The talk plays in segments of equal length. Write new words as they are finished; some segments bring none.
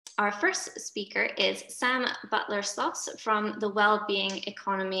Our first speaker is Sam Butler-Sloss from the Wellbeing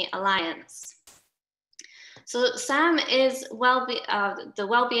Economy Alliance. So Sam is the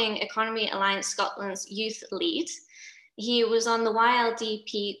Wellbeing Economy Alliance Scotland's youth lead. He was on the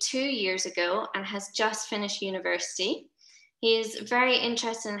YLDP 2 years ago and has just finished university. He is very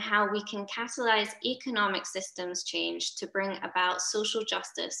interested in how we can catalyze economic systems change to bring about social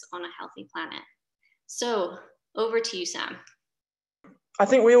justice on a healthy planet. So over to you, Sam. I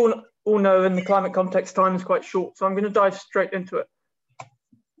think we all know in the climate context, time is quite short, so I'm going to dive straight into it.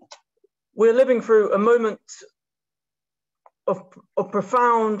 We're living through a moment of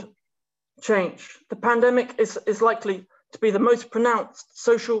profound change. The pandemic is likely to be the most pronounced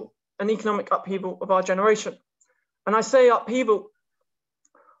social and economic upheaval of our generation. And I say upheaval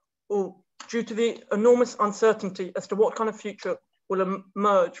due to the enormous uncertainty as to what kind of future will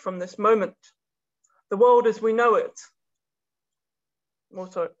emerge from this moment. The world as we know it,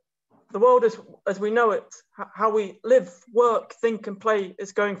 as we know it, how we live, work, think and play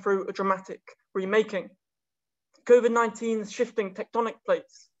is going through a dramatic remaking. COVID-19 is shifting tectonic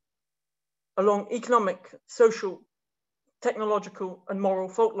plates along economic, social, technological and moral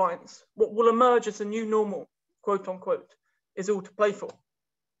fault lines. What will emerge as a new normal, quote unquote, is all to play for.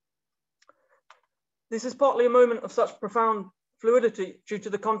 This is partly a moment of such profound fluidity due to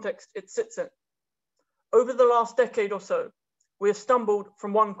the context it sits in. Over the last decade or so, we have stumbled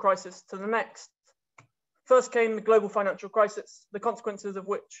from one crisis to the next. First came the global financial crisis, the consequences of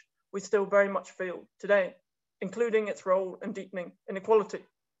which we still very much feel today, including its role in deepening inequality.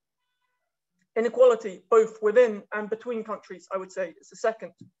 Inequality, both within and between countries, I would say, is the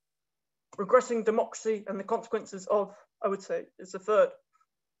second. Regressing democracy and the consequences of, I would say, is the third.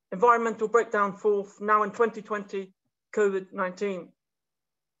 Environmental breakdown fourth, now in 2020, COVID-19.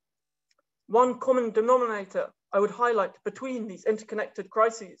 One common denominator I would highlight between these interconnected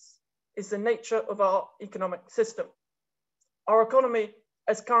crises is the nature of our economic system. Our economy,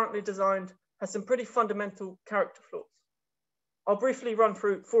 as currently designed, has some pretty fundamental character flaws. I'll briefly run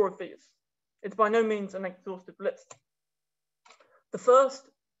through 4 of these. It's by no means an exhaustive list. The first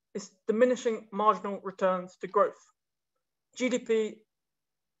is diminishing marginal returns to growth. GDP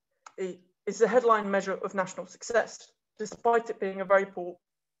is the headline measure of national success, despite it being a very poor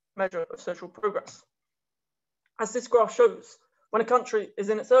measure of social progress. As this graph shows, when a country is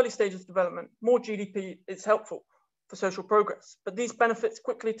in its early stages of development, more GDP is helpful for social progress, but these benefits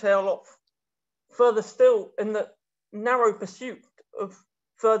quickly tail off. Further still, in the narrow pursuit of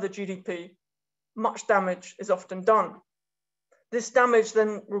further GDP, much damage is often done. This damage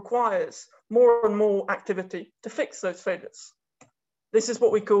then requires more and more activity to fix those failures. This is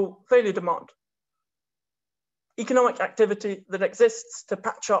what we call failure demand. Economic activity that exists to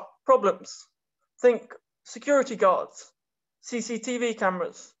patch up problems. Think security guards, CCTV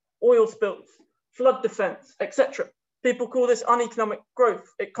cameras, oil spills, flood defense, etc. People call this uneconomic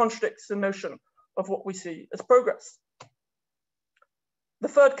growth. It contradicts the notion of what we see as progress. The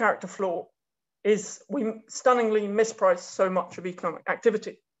third character flaw is we stunningly misprice so much of economic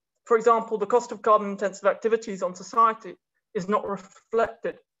activity. For example, the cost of carbon intensive activities on society is not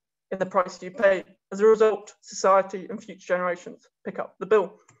reflected in the price you pay. As a result, society and future generations pick up the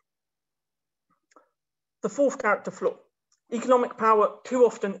bill. The fourth character flaw, economic power too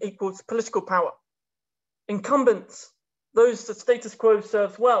often equals political power. Incumbents, those the status quo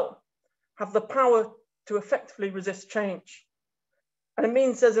serves well, have the power to effectively resist change. And it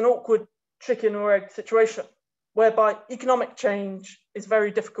means there's an awkward chicken or egg situation whereby economic change is very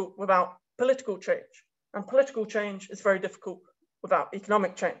difficult without political change, and political change is very difficult without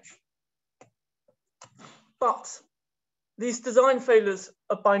economic change. But these design failures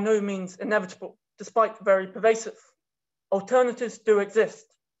are by no means inevitable, despite very pervasive. Alternatives do exist.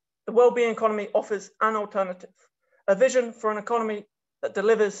 The wellbeing economy offers an alternative, a vision for an economy that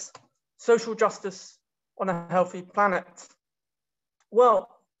delivers social justice on a healthy planet. Well,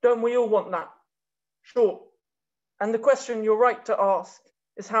 don't we all want that? Sure. And the question you're right to ask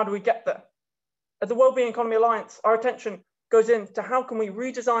is, how do we get there? At the Wellbeing Economy Alliance, our attention goes into how can we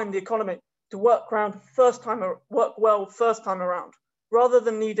redesign the economy to work well first time around, rather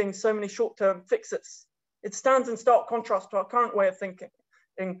than needing so many short-term fixes. It stands in stark contrast to our current way of thinking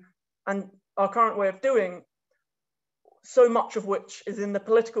and our current way of doing, so much of which is in the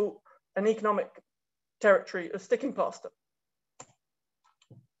political and economic territory of sticking plaster.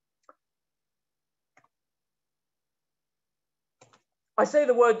 I say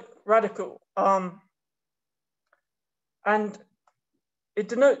the word radical, and it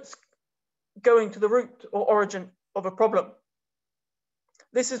denotes going to the root or origin of a problem.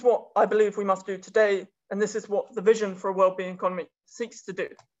 This is what I believe we must do today, and this is what the vision for a wellbeing economy seeks to do.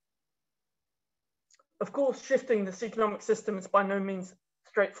 Of course, shifting this economic system is by no means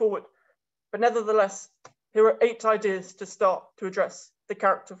straightforward, but nevertheless, here are 8 ideas to start to address the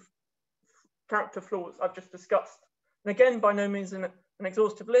character flaws I've just discussed. And again, by no means an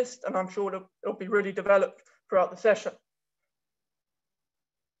exhaustive list, and I'm sure it'll be really developed throughout the session.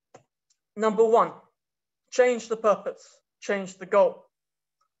 Number 1, change the purpose, change the goal.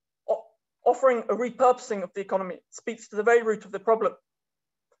 Offering a repurposing of the economy speaks to the very root of the problem.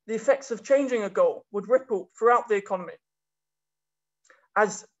 The effects of changing a goal would ripple throughout the economy,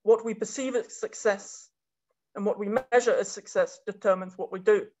 as what we perceive as success and what we measure as success determines what we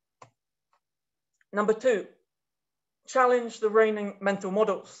do. Number 2, challenge the reigning mental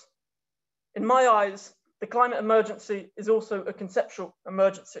models. In my eyes, the climate emergency is also a conceptual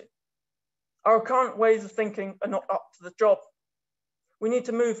emergency. Our current ways of thinking are not up to the job. We need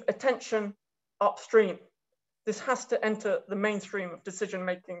to move attention upstream. This has to enter the mainstream of decision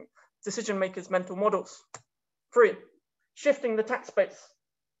makers' mental models. 3, shifting the tax base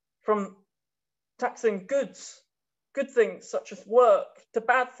from taxing good things such as work to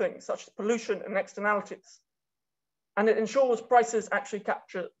bad things such as pollution and externalities. And it ensures prices actually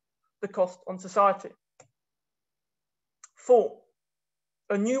capture the cost on society. 4,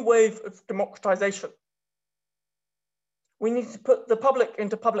 a new wave of democratization. We need to put the public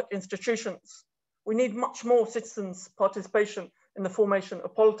into public institutions. We need much more citizens' participation in the formation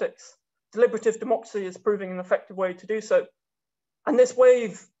of politics. Deliberative democracy is proving an effective way to do so. And this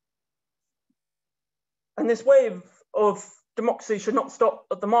wave of democracy should not stop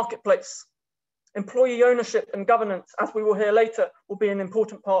at the marketplace. Employee ownership and governance, as we will hear later, will be an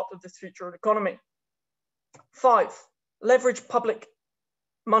important part of this future economy. 5, leverage public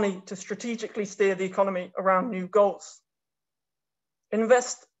money to strategically steer the economy around new goals.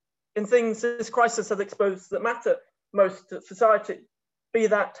 Invest in things this crisis has exposed that matter most to society, be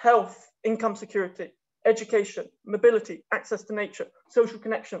that health, income security, education, mobility, access to nature, social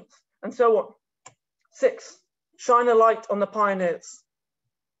connections, and so on. 6, shine a light on the pioneers,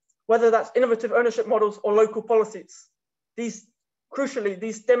 whether that's innovative ownership models or local policies. Crucially,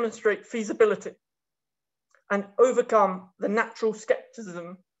 these demonstrate feasibility and overcome the natural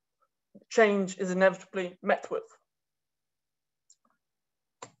skepticism change is inevitably met with.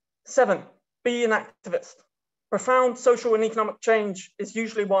 7, be an activist. Profound social and economic change is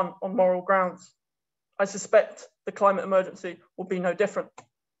usually won on moral grounds. I suspect the climate emergency will be no different.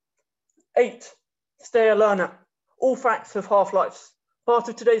 8, stay a learner. All facts have half-lives. Part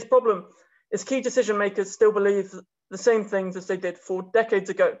of today's problem is key decision makers still believe the same things as they did 4 decades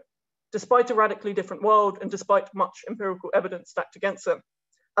ago, despite a radically different world and despite much empirical evidence stacked against them.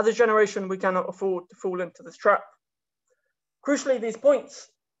 As a generation, we cannot afford to fall into this trap. Crucially,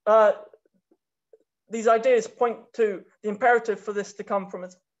 these ideas point to the imperative for this to come from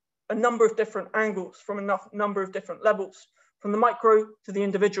a number of different angles, from a number of different levels, from the micro to the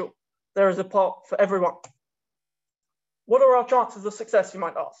individual. There is a part for everyone. What are our chances of success, you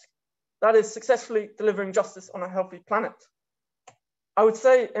might ask? That is successfully delivering justice on a healthy planet. I would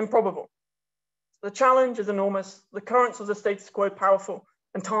say improbable. The challenge is enormous, the currents of the status quo powerful,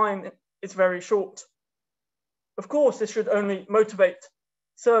 and time is very short. Of course, this should only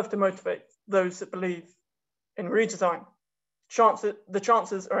serve to motivate those that believe in redesign. The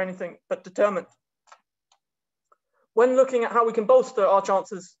chances are anything but determined. When looking at how we can bolster our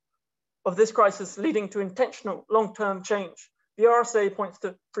chances of this crisis leading to intentional long-term change, the RSA points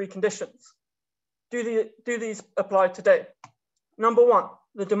to 3 conditions. Do these apply today? Number 1,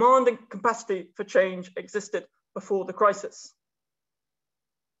 the demand and capacity for change existed before the crisis.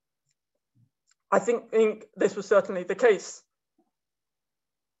 I think this was certainly the case.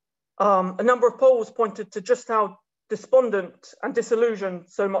 A number of polls pointed to just how despondent and disillusioned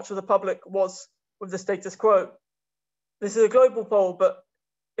so much of the public was with the status quo. This is a global poll, but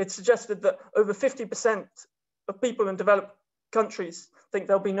it suggested that over 50% of people in developed countries think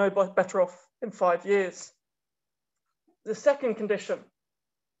they'll be no better off in 5 years. The second condition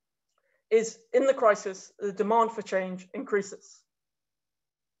is, in the crisis, the demand for change increases.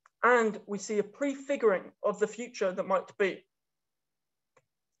 And we see a prefiguring of the future that might be.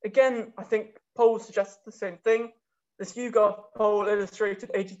 Again, I think polls suggest the same thing. This YouGov poll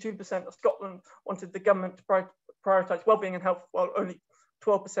illustrated 82% of Scotland wanted the government to prioritise wellbeing and health, while only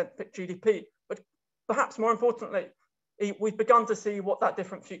 12% picked GDP. But perhaps more importantly, we've begun to see what that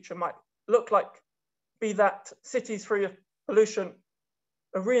different future might look like, be that cities free of pollution,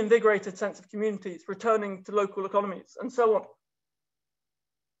 a reinvigorated sense of communities, returning to local economies, and so on.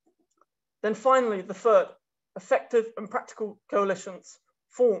 Then finally, the third, effective and practical coalitions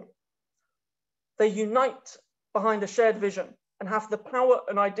form. They unite behind a shared vision and have the power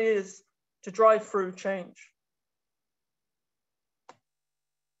and ideas to drive through change.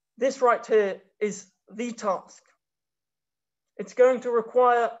 This right here is the task. It's going to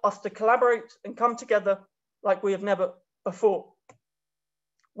require us to collaborate and come together like we have never before.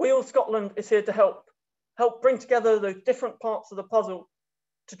 Wheel Scotland is here to help bring together the different parts of the puzzle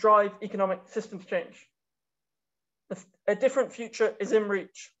to drive economic systems change. A different future is in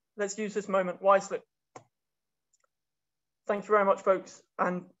reach. Let's use this moment wisely. Thank you very much, folks,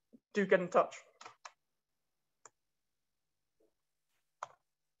 and do get in touch.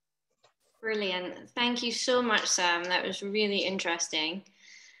 Brilliant. Thank you so much, Sam. That was really interesting.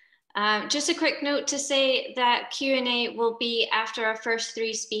 Just a quick note to say that Q&A will be after our first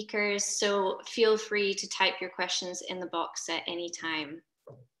 3 speakers, so feel free to type your questions in the box at any time.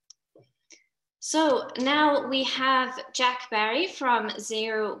 So now we have Jack Barry from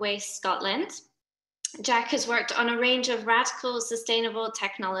Zero Waste Scotland. Jack has worked on a range of radical sustainable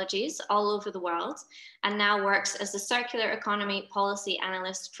technologies all over the world and now works as the circular economy policy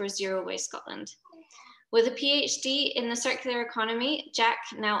analyst for Zero Waste Scotland. With a PhD in the circular economy, Jack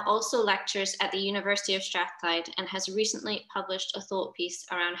now also lectures at the University of Strathclyde and has recently published a thought piece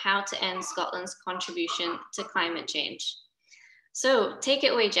around how to end Scotland's contribution to climate change. So take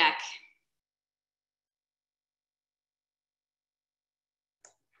it away, Jack.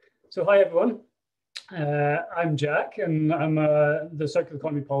 So hi, everyone. I'm Jack, and I'm the Circular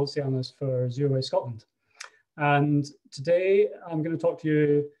Economy Policy Analyst for Zero Waste Scotland. And today I'm going to talk to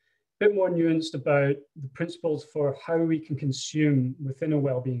you a bit more nuanced about the principles for how we can consume within a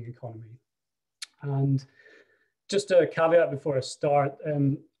well-being economy. And just a caveat before I start,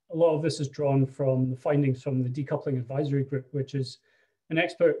 a lot of this is drawn from the findings from the Decoupling Advisory Group, which is an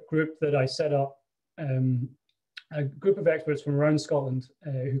expert group that I set up, a group of experts from around Scotland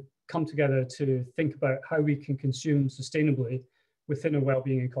who come together to think about how we can consume sustainably within a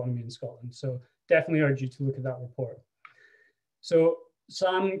well-being economy in Scotland. So definitely urge you to look at that report. So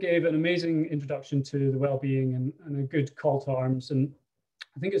Sam gave an amazing introduction to the well-being and a good call to arms. And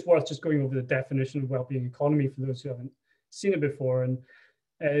I think it's worth just going over the definition of well-being economy for those who haven't seen it before. And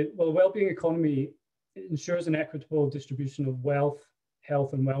well, a well-being economy ensures an equitable distribution of wealth,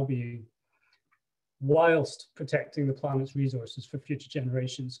 health, and well-being, whilst protecting the planet's resources for future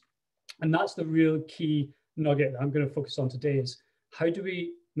generations. And that's the real key nugget that I'm going to focus on today is how do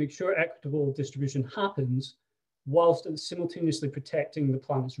we make sure equitable distribution happens whilst simultaneously protecting the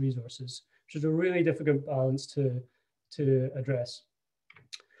planet's resources, which is a really difficult balance to address.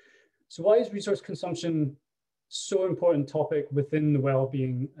 So why is resource consumption so important topic within the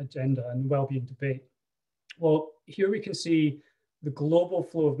well-being agenda and well-being debate? Well, here we can see the global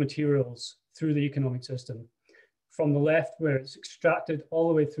flow of materials through the economic system. From the left, where it's extracted, all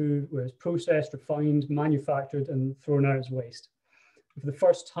the way through where it's processed, refined, manufactured, and thrown out as waste. For the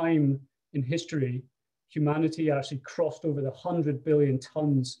first time in history, humanity actually crossed over the 100 billion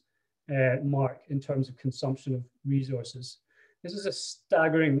tons mark in terms of consumption of resources. This is a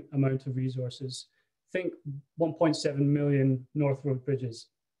staggering amount of resources. Think 1.7 million North Road bridges,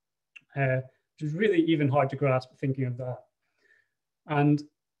 which is really even hard to grasp thinking of that. And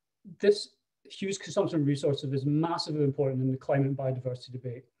this huge consumption of resources is massively important in the climate and biodiversity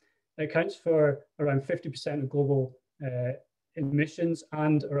debate. It accounts for around 50% of global emissions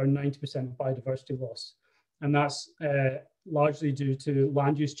and around 90% of biodiversity loss. And that's largely due to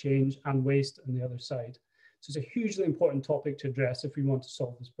land use change and waste on the other side. So it's a hugely important topic to address if we want to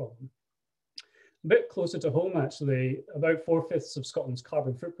solve this problem. A bit closer to home, actually, about 4/5 of Scotland's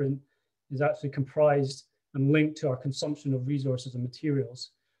carbon footprint is actually comprised and linked to our consumption of resources and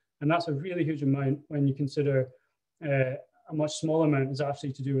materials. And that's a really huge amount when you consider a much smaller amount is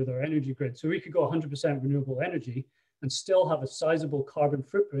actually to do with our energy grid. So we could go 100% renewable energy and still have a sizable carbon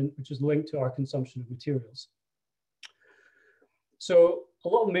footprint, which is linked to our consumption of materials. So a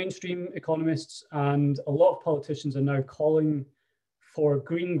lot of mainstream economists and a lot of politicians are now calling for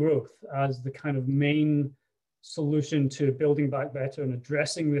green growth as the kind of main solution to building back better and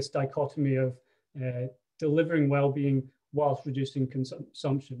addressing this dichotomy of delivering well-being whilst reducing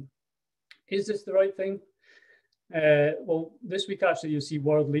consumption. Is this the right thing? Well, this week actually you'll see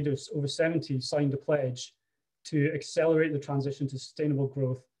world leaders over 70 signed a pledge to accelerate the transition to sustainable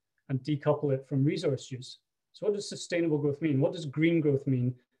growth and decouple it from resource use. So what does sustainable growth mean? What does green growth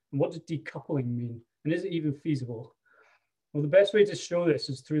mean? And what does decoupling mean? And is it even feasible? Well, the best way to show this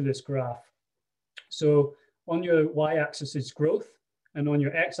is through this graph. So on your y-axis is growth, and on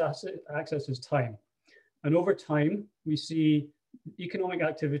your x-axis is time. And over time, we see economic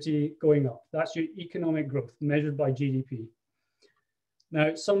activity going up. That's your economic growth measured by GDP.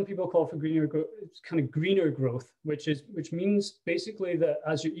 Now, some people call for greener growth, kind of greener growth, which means basically that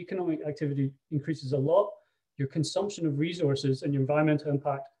as your economic activity increases a lot, your consumption of resources and your environmental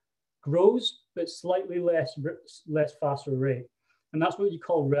impact grows, but slightly less faster rate. And that's what you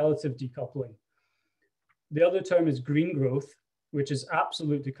call relative decoupling. The other term is green growth, which is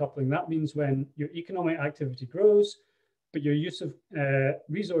absolute decoupling. That means when your economic activity grows, but your use of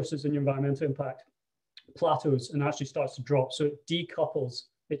resources and your environmental impact plateaus and actually starts to drop. So it decouples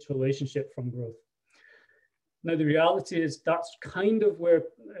its relationship from growth. Now, the reality is that's kind of where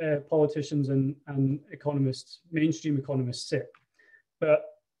politicians and economists, mainstream economists sit. But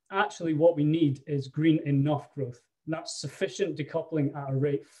actually what we need is green enough growth. That's sufficient decoupling at a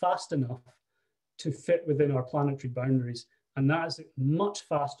rate fast enough to fit within our planetary boundaries. And that is much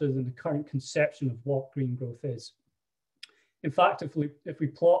faster than the current conception of what green growth is. In fact, if we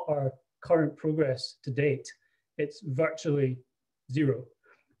plot our current progress to date, it's virtually zero.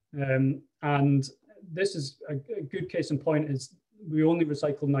 And this is a good case in point is we only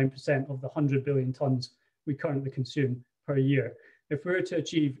recycle 9% of the 100 billion tons we currently consume per year. If we were to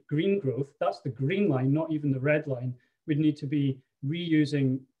achieve green growth, that's the green line, not even the red line, we'd need to be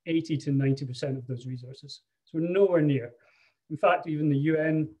reusing 80 to 90% of those resources. So we're nowhere near. In fact, even the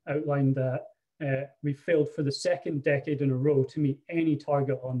UN outlined that we failed for the second decade in a row to meet any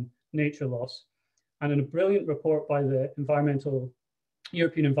target on nature loss. And in a brilliant report by the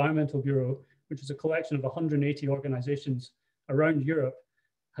European Environmental Bureau, which is a collection of 180 organizations around Europe,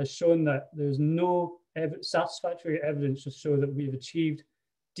 has shown that there's no satisfactory evidence to show that we've achieved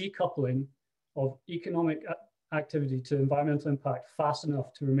decoupling of economic activity to environmental impact fast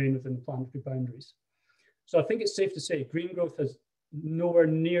enough to remain within the planetary boundaries. So I think it's safe to say green growth has nowhere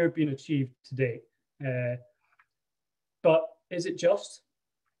near been achieved to date. But is it just?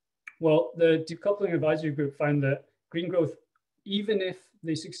 Well, the Decoupling Advisory Group found that green growth, even if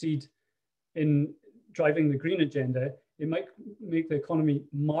they succeed in driving the green agenda, it might make the economy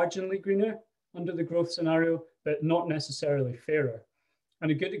marginally greener under the growth scenario, but not necessarily fairer.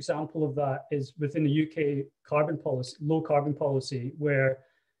 And a good example of that is within the UK carbon policy, low carbon policy, where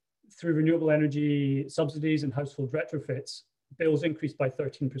through renewable energy subsidies and household retrofits, bills increased by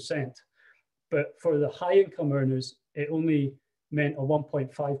 13%. But for the high income earners, it only meant a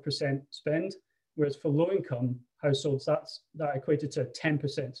 1.5% spend, whereas for low income households, that equated to a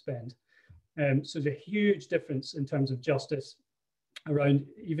 10% spend. So there's a huge difference in terms of justice around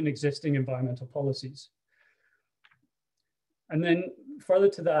even existing environmental policies. And then further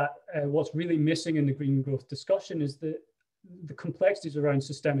to that, what's really missing in the green growth discussion is the complexities around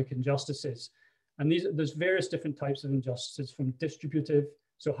systemic injustices. And there's various different types of injustices, from distributive,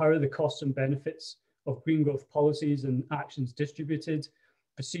 so how are the costs and benefits of green growth policies and actions distributed,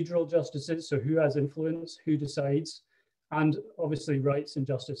 procedural justices, so who has influence, who decides, and obviously rights and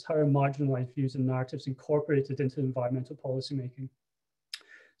justice, how are marginalized views and narratives incorporated into environmental policymaking.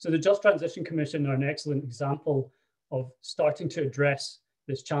 So the Just Transition Commission are an excellent example of starting to address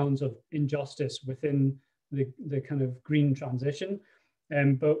this challenge of injustice within the kind of green transition.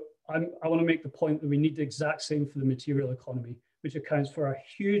 But I want to make the point that we need the exact same for the material economy, which accounts for a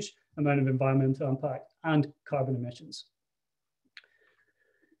huge amount of environmental impact and carbon emissions.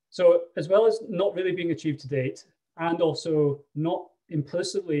 So as well as not really being achieved to date, and also not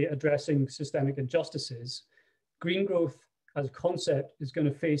implicitly addressing systemic injustices, green growth as a concept is going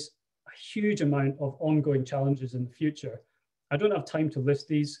to face a huge amount of ongoing challenges in the future. I don't have time to list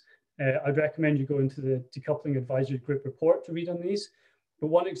these. I'd recommend you go into the Decoupling Advisory Group report to read on these. But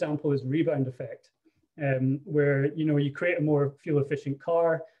one example is rebound effect, where you create a more fuel efficient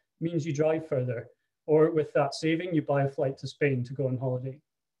car, means you drive further, or with that saving, you buy a flight to Spain to go on holiday.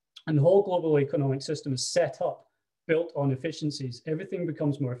 And the whole global economic system is set up, built on efficiencies. Everything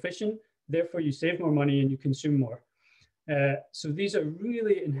becomes more efficient, therefore you save more money and you consume more. So these are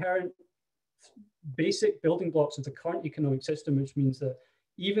really inherent basic building blocks of the current economic system, which means that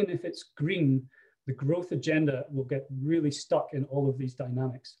even if it's green, the growth agenda will get really stuck in all of these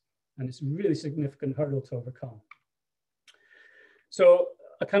dynamics. And it's a really significant hurdle to overcome. So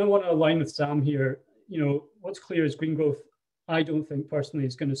I kind of want to align with Sam here. What's clear is green growth, I don't think personally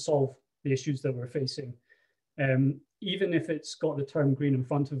is going to solve the issues that we're facing. Even if it's got the term green in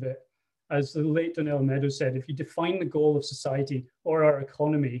front of it. As the late Donella Meadows said, if you define the goal of society or our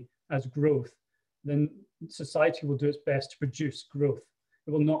economy as growth, then society will do its best to produce growth.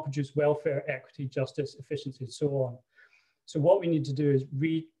 It will not produce welfare, equity, justice, efficiency, and so on. So what we need to do is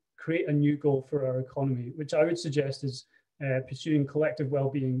create a new goal for our economy, which I would suggest is pursuing collective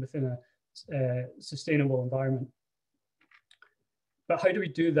well-being within a sustainable environment. But how do we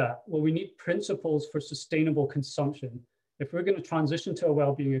do that? Well, we need principles for sustainable consumption. If we're going to transition to a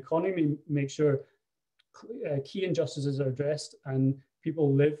well-being economy, make sure key injustices are addressed and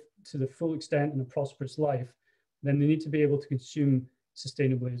people live to the full extent in a prosperous life, then they need to be able to consume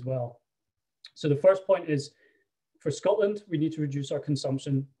sustainably as well. So the first point is, for Scotland, we need to reduce our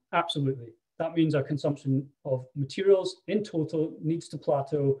consumption. Absolutely. That means our consumption of materials in total needs to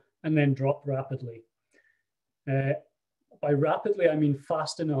plateau and then drop rapidly. By rapidly, I mean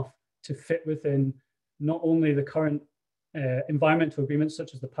fast enough to fit within not only the current environmental agreements,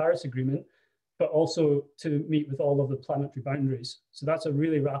 such as the Paris Agreement, but also to meet with all of the planetary boundaries. So that's a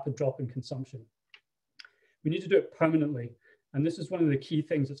really rapid drop in consumption. We need to do it permanently. And this is one of the key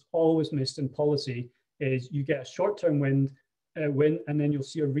things that's always missed in policy, is you get a short-term win, and then you'll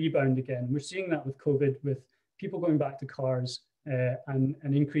see a rebound again. We're seeing that with COVID, with people going back to cars and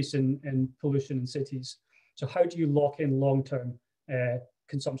an increase in pollution in cities. So how do you lock in long-term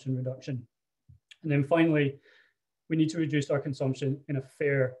consumption reduction? And then finally, we need to reduce our consumption in a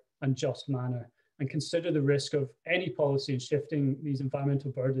fair and just manner, and consider the risk of any policy in shifting these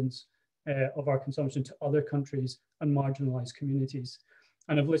environmental burdens of our consumption to other countries and marginalized communities.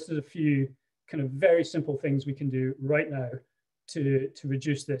 And I've listed a few kind of very simple things we can do right now to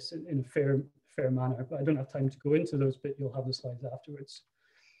reduce this in a fair manner, but I don't have time to go into those, but you'll have the slides afterwards.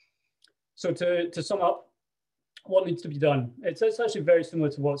 So to sum up, what needs to be done? It's actually very similar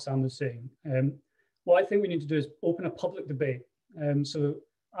to what Sam was saying. What I think we need to do is open a public debate. So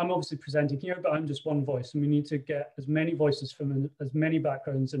I'm obviously presenting here, but I'm just one voice, and we need to get as many voices from as many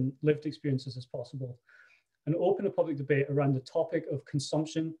backgrounds and lived experiences as possible, and open a public debate around the topic of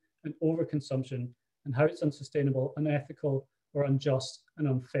consumption and overconsumption and how it's unsustainable, unethical, or unjust and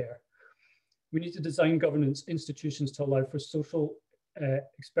unfair. We need to design governance institutions to allow for social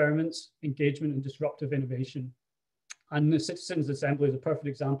experiments, engagement, and disruptive innovation. And the Citizens Assembly is a perfect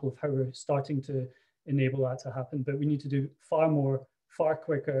example of how we're starting to enable that to happen, but we need to do far more, far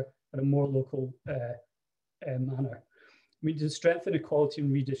quicker, at a more local manner. We need to strengthen equality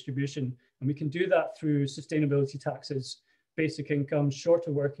and redistribution, and we can do that through sustainability taxes, basic income,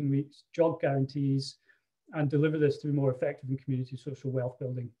 shorter working weeks, job guarantees, and deliver this through more effective and community social wealth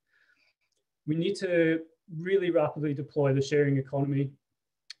building. We need to really rapidly deploy the sharing economy,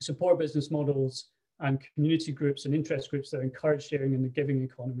 support business models and community groups and interest groups that encourage sharing in the giving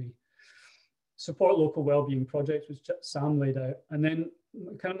economy, support local wellbeing projects, which Sam laid out. And then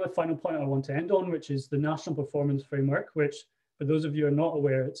kind of my final point I want to end on, which is the National Performance Framework, which, for those of you who are not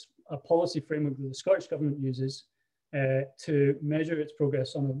aware, it's a policy framework that the Scottish Government uses to measure its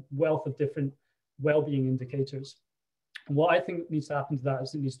progress on a wealth of different wellbeing indicators. And what I think needs to happen to that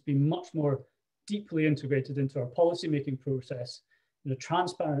is it needs to be much more deeply integrated into our policy-making process in a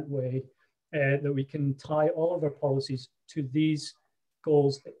transparent way, that we can tie all of our policies to these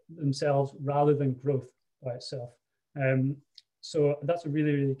goals themselves rather than growth by itself. So that's a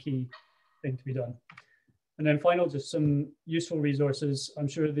really, really key thing to be done. And then final, just some useful resources. I'm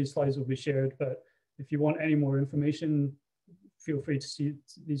sure these slides will be shared, but if you want any more information, feel free to see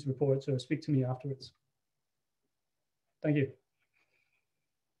these reports or speak to me afterwards. Thank you.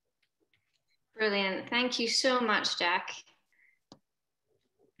 Brilliant. Thank you so much, Jack.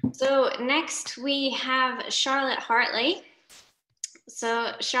 So next we have Charlotte Hartley.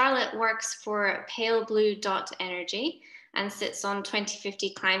 So Charlotte works for Pale Blue Energy and sits on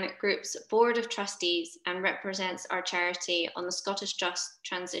 2050 Climate Group's Board of Trustees and represents our charity on the Scottish Just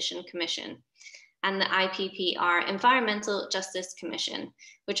Transition Commission and the IPPR Environmental Justice Commission,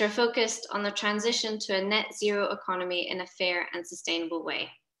 which are focused on the transition to a net zero economy in a fair and sustainable way.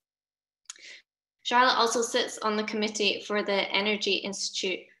 Charlotte also sits on the committee for the Energy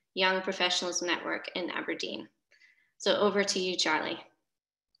Institute Young Professionals Network in Aberdeen. So over to you, Charlie.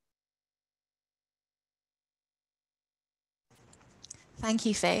 Thank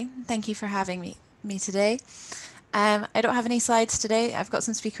you, Faye. Thank you for having me today. I don't have any slides today. I've got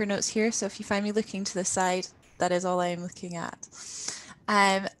some speaker notes here, so if you find me looking to the side, that is all I'm looking at.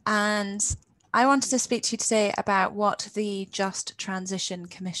 And I wanted to speak to you today about what the Just Transition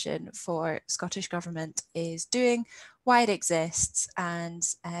Commission for Scottish Government is doing, why it exists, and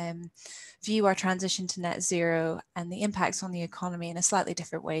view our transition to net zero and the impacts on the economy in a slightly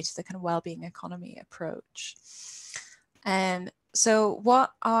different way to the kind of wellbeing economy approach. So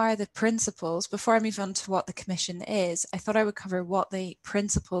what are the principles? Before I move on to what the Commission is, I thought I would cover what the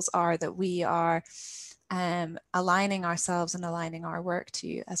principles are that we are aligning ourselves and aligning our work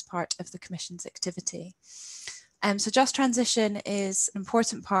to as part of the Commission's activity. So Just Transition is an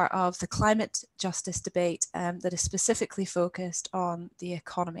important part of the climate justice debate that is specifically focused on the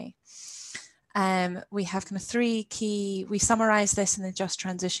economy. We have kind of three key, we summarize this in the Just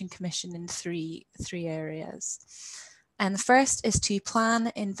Transition Commission in three areas. And the first is to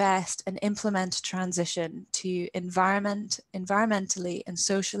plan, invest, and implement a transition to environmentally and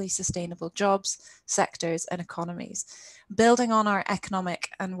socially sustainable jobs, sectors, and economies, building on our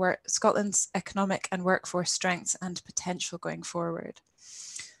Scotland's economic and workforce strengths and potential going forward.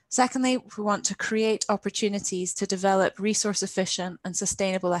 Secondly, we want to create opportunities to develop resource efficient and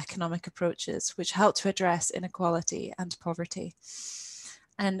sustainable economic approaches, which help to address inequality and poverty.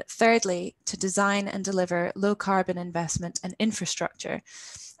 And thirdly, to design and deliver low carbon investment and infrastructure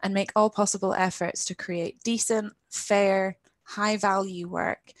and make all possible efforts to create decent, fair, high value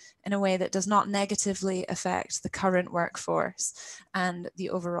work in a way that does not negatively affect the current workforce and the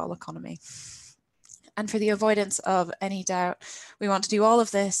overall economy. And for the avoidance of any doubt, we want to do all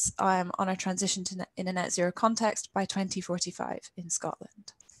of this on our transition to in a net zero context by 2045 in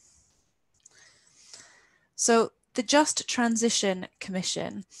Scotland. So the Just Transition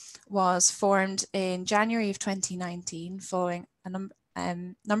Commission was formed in January of 2019 following a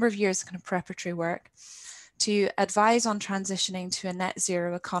number of years of kind of preparatory work to advise on transitioning to a net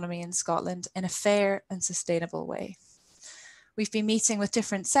zero economy in Scotland in a fair and sustainable way. We've been meeting with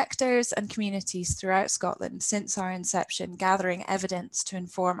different sectors and communities throughout Scotland since our inception, gathering evidence to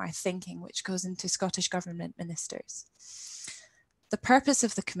inform our thinking, which goes into Scottish Government ministers. The purpose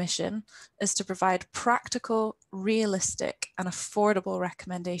of the Commission is to provide practical, realistic, and affordable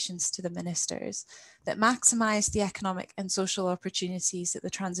recommendations to the ministers that maximise the economic and social opportunities that the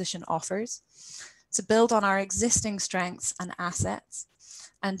transition offers, to build on our existing strengths and assets,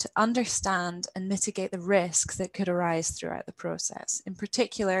 and to understand and mitigate the risks that could arise throughout the process, in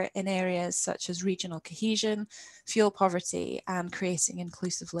particular in areas such as regional cohesion, fuel poverty, and creating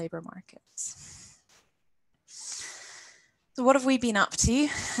inclusive labour markets. So what have we been up to?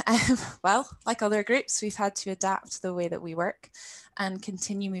 Well, like other groups, we've had to adapt the way that we work and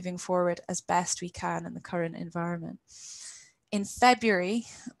continue moving forward as best we can in the current environment. In February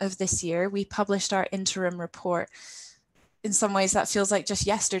of this year, we published our interim report. In some ways that feels like just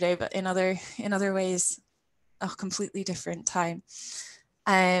yesterday, but in other ways, a completely different time.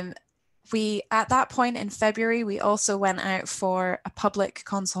 At that point in February, we also went out for a public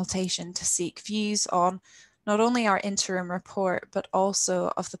consultation to seek views on not only our interim report, but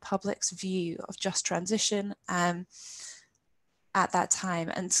also of the public's view of just transition at that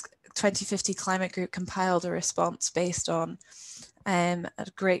time. And 2050 Climate Group compiled a response based on a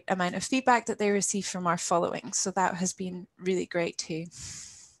great amount of feedback that they received from our following. So that has been really great too.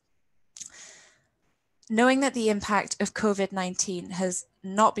 Knowing that the impact of COVID-19 has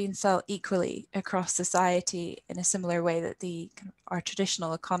not been felt equally across society in a similar way that our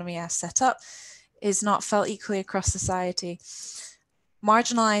traditional economy as set up is not felt equally across society,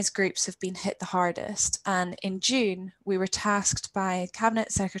 marginalised groups have been hit the hardest. And in June, we were tasked by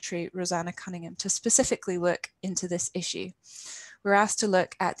Cabinet Secretary Rosanna Cunningham to specifically look into this issue. We're asked to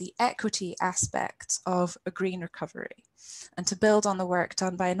look at the equity aspects of a green recovery and to build on the work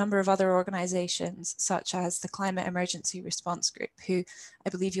done by a number of other organisations, such as the Climate Emergency Response Group, who I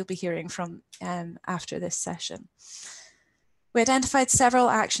believe you'll be hearing from after this session. We identified several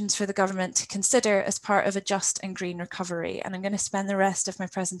actions for the government to consider as part of a just and green recovery, and I'm going to spend the rest of my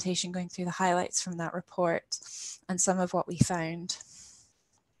presentation going through the highlights from that report and some of what we found.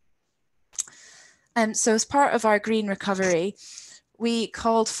 So as part of our green recovery, we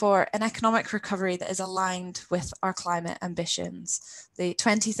called for an economic recovery that is aligned with our climate ambitions. The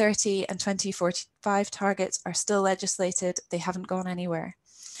 2030 and 2045 targets are still legislated, they haven't gone anywhere.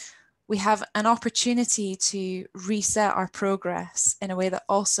 We have an opportunity to reset our progress in a way that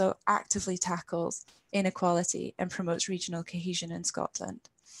also actively tackles inequality and promotes regional cohesion in Scotland.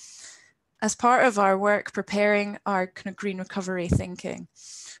 As part of our work preparing our kind of green recovery thinking,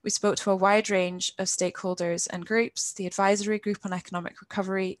 we spoke to a wide range of stakeholders and groups, the Advisory Group on Economic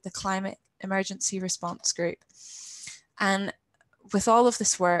Recovery, the Climate Emergency Response Group. And with all of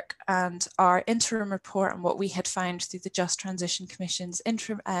this work and our interim report and what we had found through the Just Transition Commission's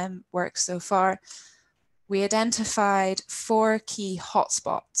interim work so far, we identified 4 key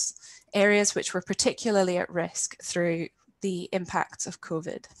hotspots, areas which were particularly at risk through the impacts of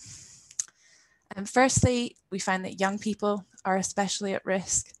COVID. And firstly, we find that young people are especially at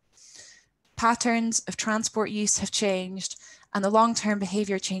risk. Patterns of transport use have changed and the long-term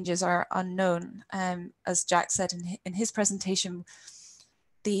behaviour changes are unknown. As Jack said in his presentation,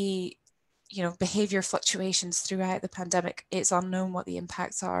 the behaviour fluctuations throughout the pandemic, it's unknown what the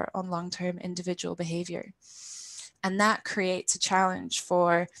impacts are on long-term individual behaviour. And that creates a challenge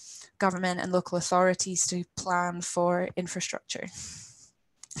for government and local authorities to plan for infrastructure.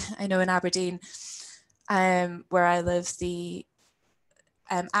 I know in Aberdeen, where I live, the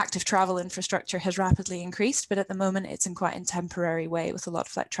active travel infrastructure has rapidly increased, but at the moment it's in quite a temporary way with a lot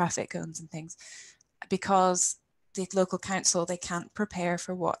of like traffic cones and things, because the local council, they can't prepare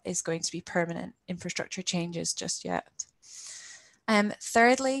for what is going to be permanent infrastructure changes just yet.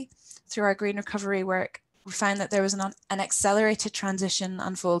 Thirdly, through our green recovery work, we found that there was an accelerated transition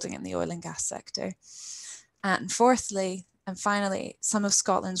unfolding in the oil and gas sector. And fourthly, and finally, some of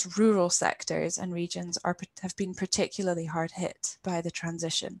Scotland's rural sectors and regions have been particularly hard hit by the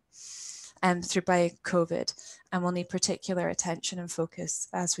transition by COVID, and will need particular attention and focus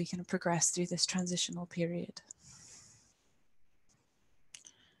as we can progress through this transitional period.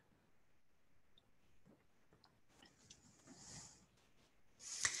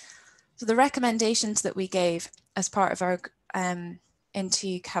 So the recommendations that we gave as part of our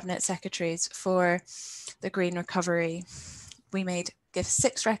into Cabinet Secretaries for the green recovery, we give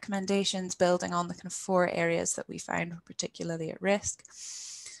 6 recommendations building on the kind of 4 areas that we found were particularly at risk.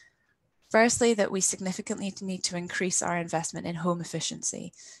 Firstly, that we significantly need to increase our investment in home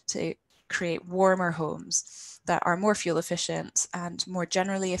efficiency to create warmer homes that are more fuel efficient and more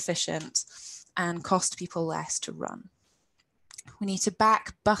generally efficient and cost people less to run. We need to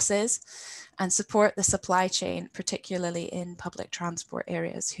back buses and support the supply chain, particularly in public transport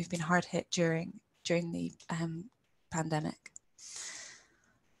areas who've been hard hit during the pandemic.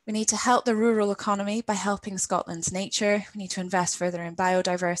 We need to help the rural economy by helping Scotland's nature. We need to invest further in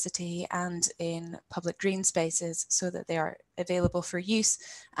biodiversity and in public green spaces so that they are available for use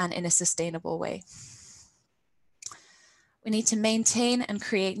and in a sustainable way. We need to maintain and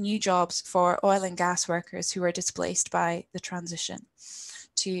create new jobs for oil and gas workers who are displaced by the transition,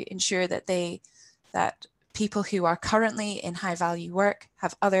 to ensure that people who are currently in high value work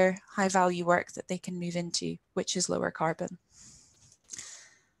have other high value work that they can move into, which is lower carbon.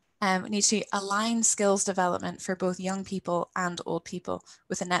 We need to align skills development for both young people and old people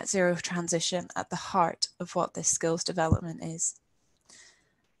with a net zero transition at the heart of what this skills development is.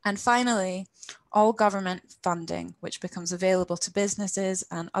 And finally, all government funding, which becomes available to businesses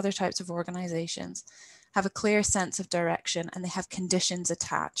and other types of organisations, have a clear sense of direction, and they have conditions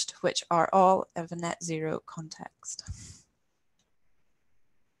attached, which are all of a net zero context.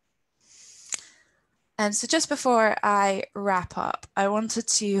 And so just before I wrap up, I wanted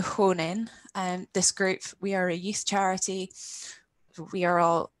to hone in on this group. We are a youth charity. We are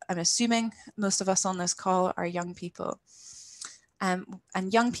all, I'm assuming most of us on this call are young people.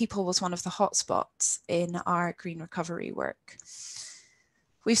 And young people was one of the hotspots in our green recovery work.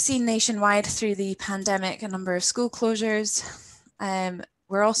 We've seen nationwide through the pandemic a number of school closures.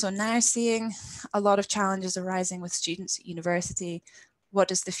 We're also now seeing a lot of challenges arising with students at university. What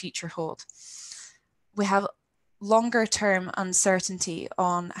does the future hold? We have longer term uncertainty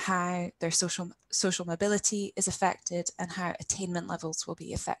on how their social mobility is affected and how attainment levels will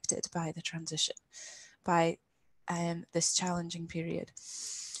be affected by the transition, by this challenging period.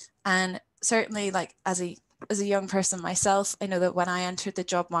 And certainly, like as a young person myself, I know that when I entered the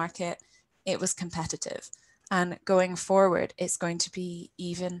job market, it was competitive, and going forward, it's going to be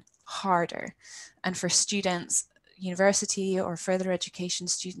even harder. And for students, university or further education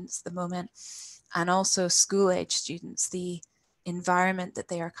students at the moment, and also school-age students, the environment that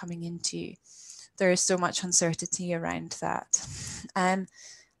they are coming into, there is so much uncertainty around that. And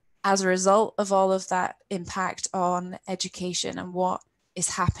as a result of all of that impact on education and what is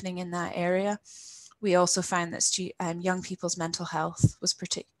happening in that area, we also found that young people's mental health was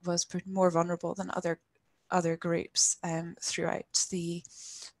more vulnerable than other groups throughout the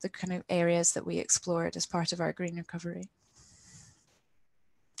kind of areas that we explored as part of our green recovery.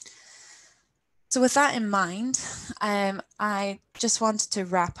 So with that in mind, I just wanted to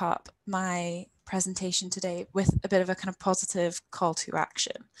wrap up my presentation today with a bit of a kind of positive call to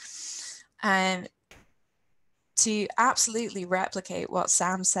action. And to absolutely replicate what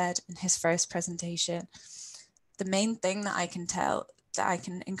Sam said in his first presentation, the main thing that I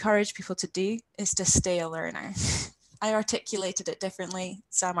can encourage people to do is to stay a learner. I articulated it differently.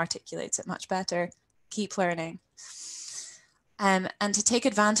 Sam articulates it much better. Keep learning. And to take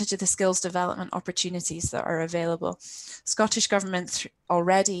advantage of the skills development opportunities that are available. Scottish Government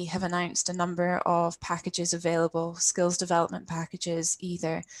already have announced a number of packages available, skills development packages,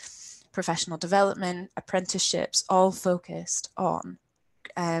 either professional development, apprenticeships, all focused on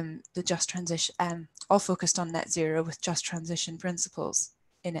the just transition, all focused on net zero with just transition principles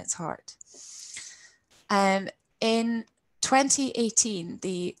in its heart. In 2018,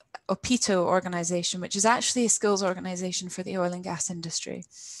 the OPITO organization, which is actually a skills organization for the oil and gas industry,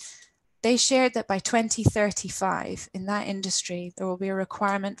 they shared that by 2035 in that industry, there will be a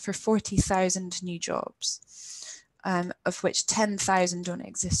requirement for 40,000 new jobs. of which 10,000 don't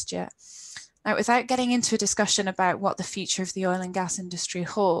exist yet. Now, without getting into a discussion about what the future of the oil and gas industry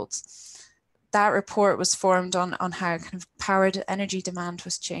holds, that report was formed on how kind of powered energy demand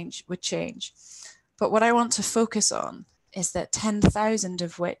would change. But what I want to focus on is that 10,000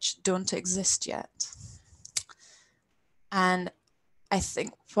 of which don't exist yet. And I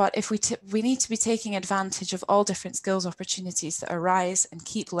think we need to be taking advantage of all different skills opportunities that arise and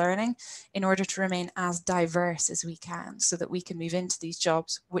keep learning in order to remain as diverse as we can, so that we can move into these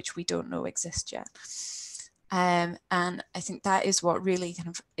jobs which we don't know exist yet. And I think that is what really kind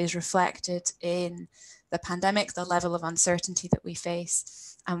of is reflected in the pandemic, the level of uncertainty that we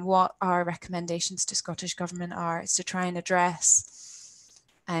face, and what our recommendations to Scottish Government are, is to try and address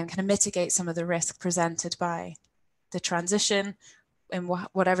and kind of mitigate some of the risk presented by the transition in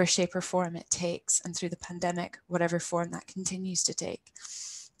whatever shape or form it takes, and through the pandemic, whatever form that continues to take,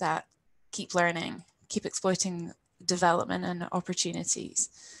 that keep learning, keep exploiting development and opportunities.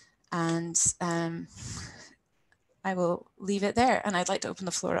 And I will leave it there, and I'd like to open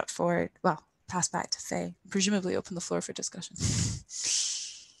the floor up for, well, pass back to Faye, presumably open the floor for discussion.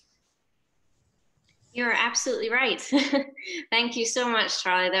 You're absolutely right. Thank you so much,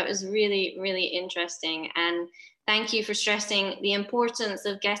 Charlie. That was really, really interesting. And thank you for stressing the importance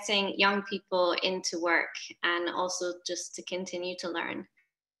of getting young people into work, and also just to continue to learn.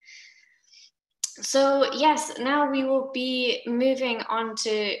 So yes, now we will be moving on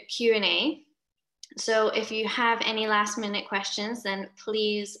to Q&A. So if you have any last minute questions, then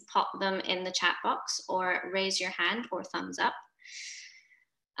please pop them in the chat box or raise your hand or thumbs up.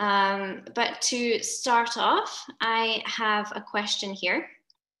 But to start off, I have a question here.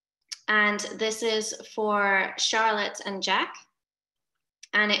 And this is for Charlotte and Jack.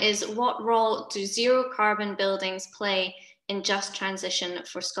 And it is, what role do zero carbon buildings play in just transition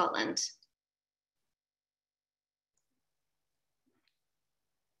for Scotland?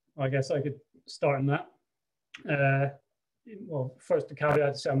 I guess I could start on that. Well, first the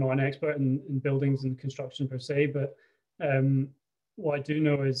caveat is I'm not an expert in buildings and construction per se, but what I do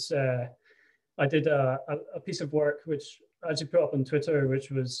know is I did a piece of work which I actually put up on Twitter, which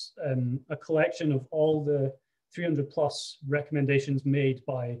was a collection of all the 300 plus recommendations made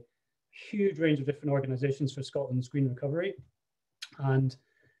by a huge range of different organizations for Scotland's green recovery. And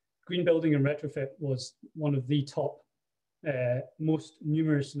green building and retrofit was one of the top, most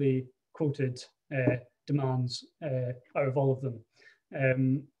numerously quoted demands out of all of them.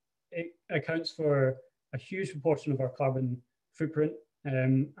 It accounts for a huge proportion of our carbon footprint,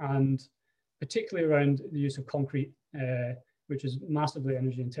 and particularly around the use of concrete, which is massively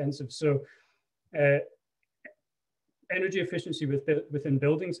energy intensive. So energy efficiency within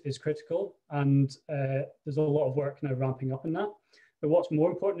buildings is critical, and there's a lot of work now ramping up in that. But what's more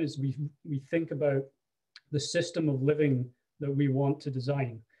important is we think about the system of living that we want to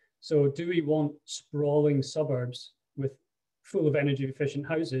design. So do we want sprawling suburbs with full of energy efficient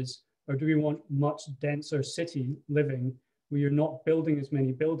houses, or do we want much denser city living where you're not building as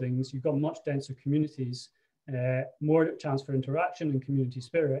many buildings, you've got much denser communities, more chance for interaction and community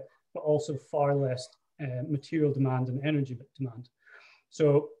spirit, but also far less material demand and energy demand.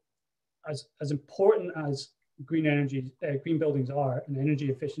 So as important as green buildings are, and energy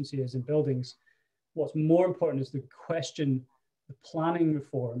efficiency is in buildings, what's more important is the planning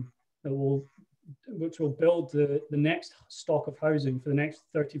reform which will build the next stock of housing for the next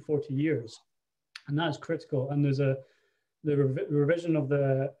 30, 40 years. And that is critical. And there's the revision of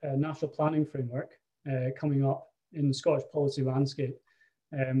the National Planning Framework coming up in the Scottish policy landscape.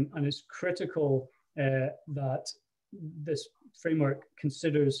 And it's critical that this framework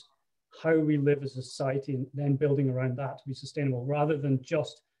considers how we live as a society, and then building around that to be sustainable, rather than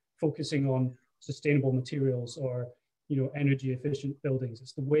just focusing on sustainable materials or energy efficient buildings.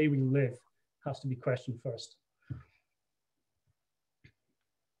 It's the way we live has to be questioned first.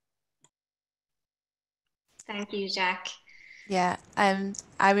 Thank you, Jack. Yeah,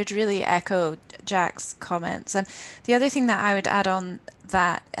 I would really echo Jack's comments. And the other thing that I would add on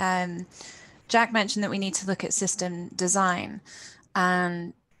that, Jack mentioned that we need to look at system design,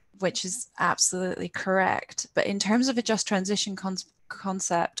 and which is absolutely correct. But in terms of a just transition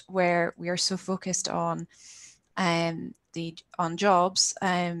concept where we are so focused on jobs,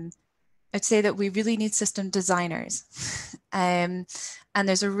 I'd say that we really need system designers, and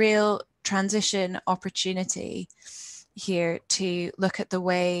there's a real transition opportunity here to look at the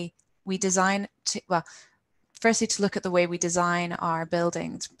way we design firstly, to look at the way we design our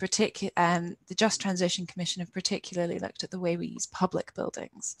buildings. The Just Transition Commission have particularly looked at the way we use public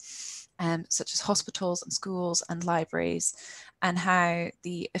buildings, such as hospitals and schools and libraries, and how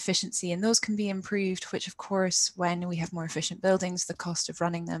the efficiency in those can be improved, which of course, when we have more efficient buildings, the cost of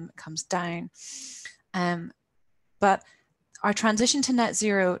running them comes down. But our transition to net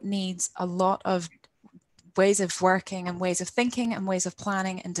zero needs a lot of ways of working and ways of thinking and ways of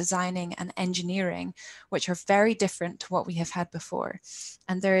planning and designing and engineering, which are very different to what we have had before.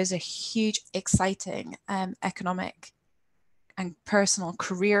 And there is a huge, exciting economic and personal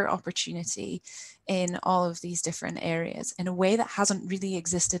career opportunity in all of these different areas in a way that hasn't really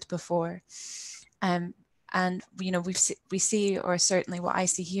existed before. And you know, we see, or certainly what I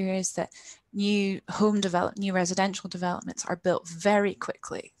see here, is that new residential developments are built very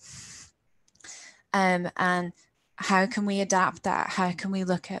quickly. And how can we adapt that? How can we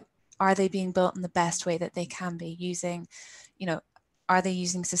look at, are they being built in the best way that they can be, using, you know, are they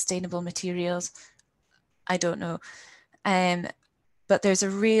using sustainable materials? I don't know. But there's a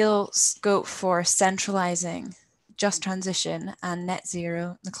real scope for centralizing just transition and net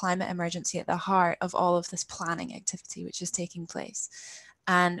zero, the climate emergency, at the heart of all of this planning activity which is taking place.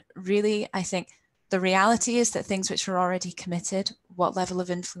 And really, I think the reality is that things which are already committed, what level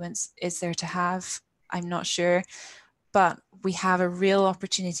of influence is there to have? I'm not sure, but we have a real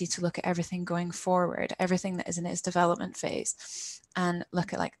opportunity to look at everything going forward, everything that is in its development phase, and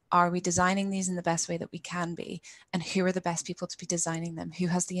look at, like, are we designing these in the best way that we can be? And who are the best people to be designing them? Who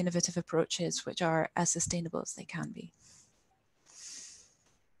has the innovative approaches which are as sustainable as they can be?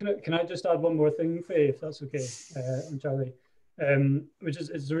 Can I just add one more thing, Faye, if that's okay, and Charlie, which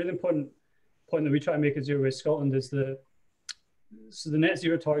is a really important point that we try and make at Zero Waste Scotland, is the net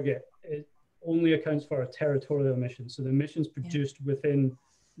zero target, it only accounts for our territorial emissions, so the emissions produced within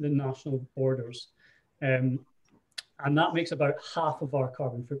the national borders. And that makes about half of our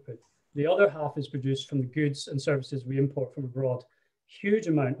carbon footprint. The other half is produced from the goods and services we import from abroad. Huge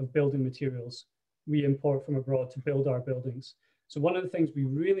amount of building materials we import from abroad to build our buildings. So one of the things we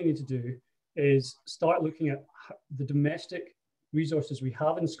really need to do is start looking at the domestic resources we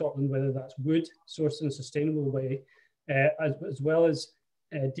have in Scotland, whether that's wood sourced in a sustainable way, as well as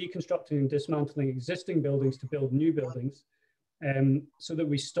deconstructing and dismantling existing buildings to build new buildings, so that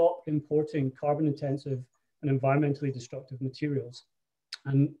we stop importing carbon intensive and environmentally destructive materials.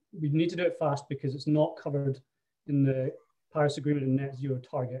 And we need to do it fast because it's not covered in the Paris Agreement and net zero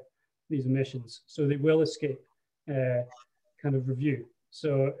target, these emissions. So they will escape kind of review.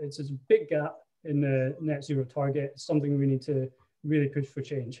 So it's a big gap in the net zero target. It's something we need to really push for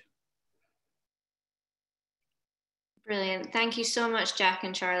change. Brilliant. Thank you so much, Jack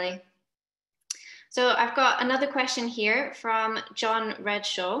and Charlie. So I've got another question here from John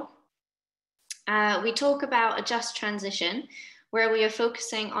Redshaw. We talk about a just transition where we are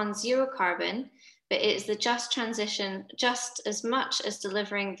focusing on zero carbon, but it is the just transition just as much as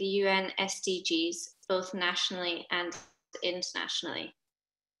delivering the UN SDGs, both nationally and internationally.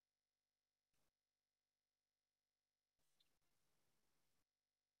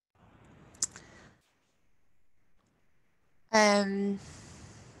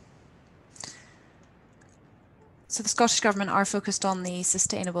 So the Scottish Government are focused on the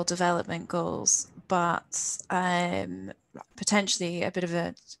Sustainable Development Goals, but potentially a bit of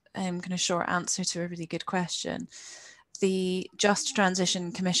a kind of short answer to a really good question. The Just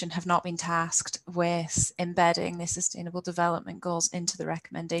Transition Commission have not been tasked with embedding the Sustainable Development Goals into the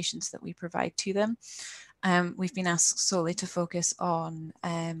recommendations that we provide to them. We've been asked solely to focus on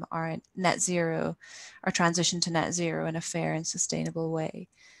our net zero, our transition to net zero in a fair and sustainable way.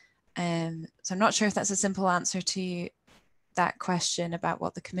 So I'm not sure if that's a simple answer to that question about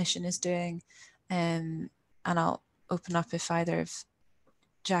what the Commission is doing. And I'll open up if either of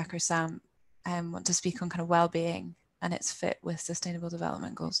Jack or Sam want to speak on kind of well-being and its fit with Sustainable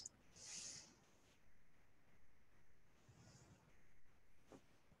Development Goals.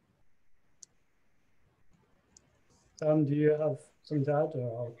 Sam, do you have something to add,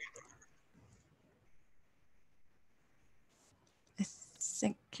 or I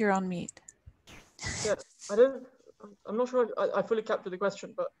think you're on mute. Yeah, I'm not sure I fully captured the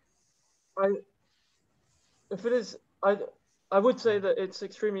question, but if it is, I would say that it's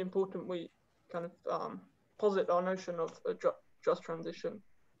extremely important we kind of posit our notion of a just transition,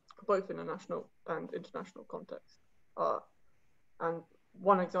 both in a national and international context. And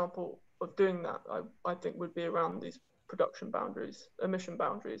one example of doing that, I think, would be around these production boundaries, emission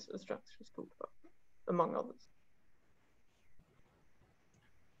boundaries, as Jack just talked about, among others.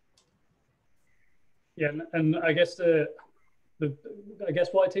 Yeah, and I guess I guess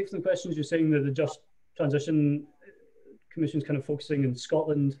what I take from the question is you're saying that the just transition commission's kind of focusing in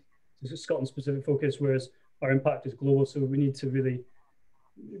Scotland, this is Scotland specific focus, whereas our impact is global. So we need to really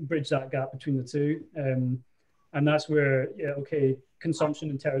bridge that gap between the two. And that's where, yeah, okay, consumption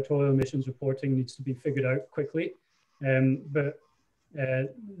and territorial emissions reporting needs to be figured out quickly. But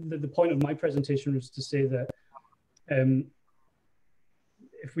the point of my presentation was to say that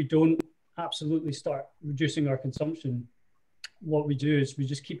if we don't absolutely start reducing our consumption, what we do is we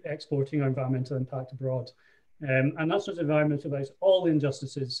just keep exporting our environmental impact abroad. And that's what's environmentalized all the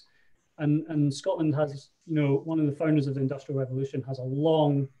injustices. And Scotland has, you know, one of the founders of the Industrial Revolution has a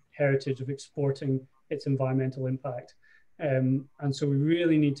long heritage of exporting its environmental impact. And so we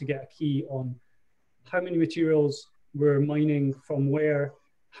really need to get a key on how many materials we're mining from where,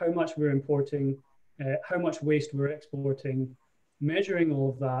 how much we're importing, how much waste we're exporting, measuring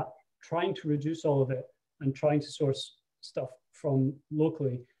all of that, trying to reduce all of it, and trying to source stuff from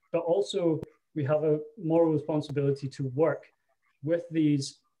locally. But also we have a moral responsibility to work with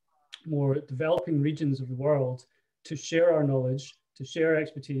these more developing regions of the world to share our knowledge, to share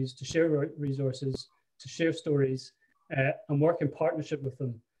expertise, to share resources, to share stories, and work in partnership with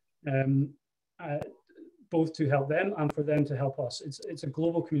them, both to help them and for them to help us. It's a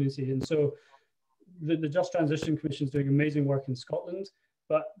global community. And so the Just Transition Commission is doing amazing work in Scotland,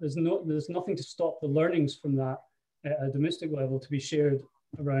 but there's nothing to stop the learnings from that at a domestic level to be shared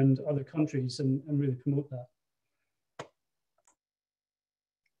around other countries and really promote that.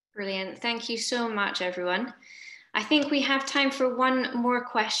 Brilliant. Thank you so much, everyone. I think we have time for one more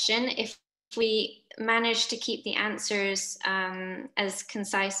question if we manage to keep the answers as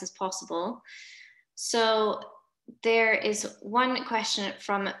concise as possible. So there is one question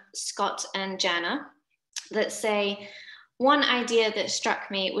from Scott and Jana that say, one idea that struck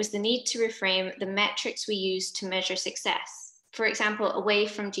me was the need to reframe the metrics we use to measure success, for example, away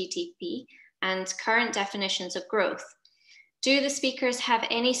from GDP and current definitions of growth. Do the speakers have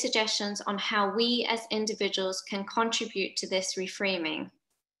any suggestions on how we as individuals can contribute to this reframing,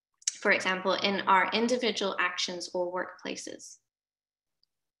 for example, in our individual actions or workplaces?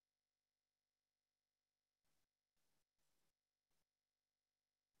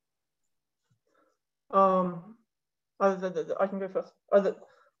 I can go first.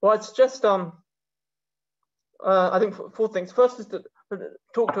 Well, it's just I think four things. First is to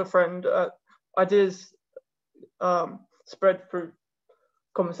talk to a friend. Ideas spread through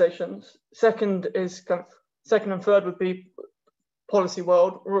conversations. Second is second and third would be policy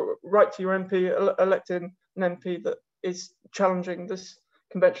world. Write to your MP, elect an MP that is challenging this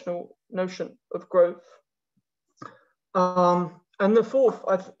conventional notion of growth. And the fourth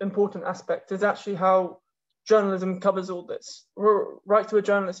important aspect is actually how journalism covers all this. Write to a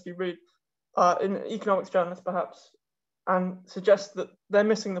journalist you read, an economics journalist perhaps, and suggest that they're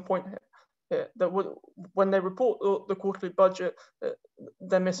missing the point here, that when they report the quarterly budget,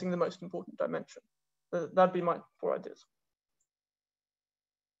 they're missing the most important dimension. That'd be my 4 ideas.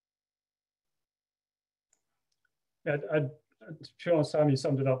 Yeah, to be honest, Sam, you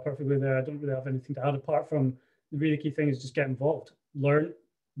summed it up perfectly there. I don't really have anything to add apart from the really key thing is just get involved, learn,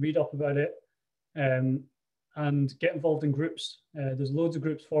 read up about it, and get involved in groups. There's loads of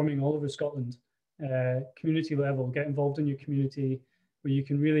groups forming all over Scotland, community level. Get involved in your community where you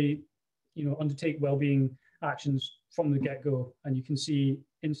can really, you know, undertake well-being actions from the get-go, and you can see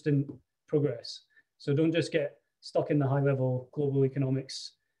instant progress. So don't just get stuck in the high-level global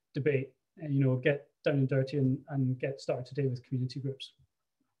economics debate. You know, get down and dirty and get started today with community groups.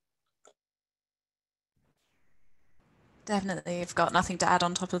 Definitely, I've got nothing to add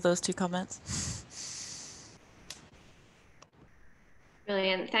on top of those 2 comments.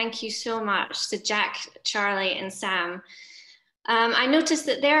 Brilliant. Thank you so much to Jack, Charlie, and Sam. I noticed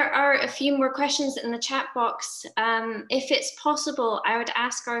that there are a few more questions in the chat box. If it's possible, I would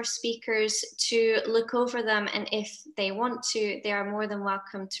ask our speakers to look over them, and if they want to, they are more than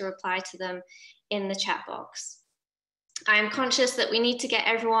welcome to reply to them in the chat box. I'm conscious that we need to get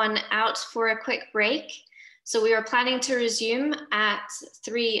everyone out for a quick break. So we are planning to resume at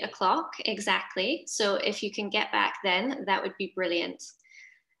 3 o'clock exactly. So if you can get back then, that would be brilliant.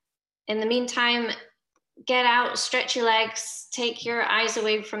 In the meantime, get out, stretch your legs, take your eyes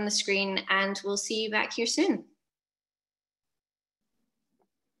away from the screen, and we'll see you back here soon.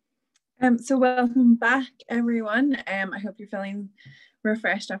 So welcome back, everyone. I hope you're feeling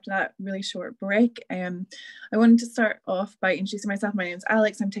refreshed after that really short break. I wanted to start off by introducing myself. My name is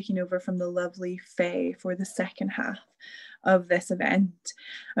Alex. I'm taking over from the lovely Faye for the second half of this event.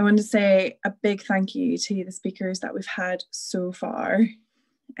 I want to say a big thank you to the speakers that we've had so far.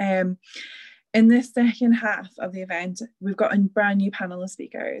 In this second half of the event, we've got a brand new panel of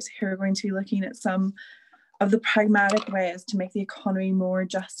speakers who are going to be looking at some of the pragmatic ways to make the economy more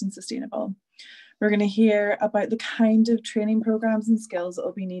just and sustainable. We're going to hear about the kind of training programs and skills that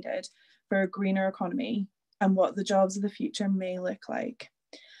will be needed for a greener economy and what the jobs of the future may look like.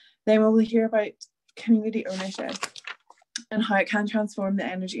 Then we'll hear about community ownership and how it can transform the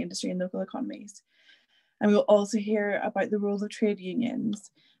energy industry and local economies. And we'll also hear about the role of trade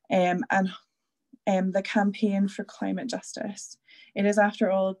unions and the campaign for climate justice. It is, after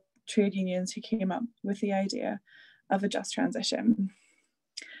all, trade unions who came up with the idea of a just transition.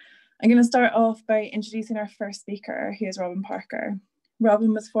 I'm going to start off by introducing our first speaker, who is Robin Parker.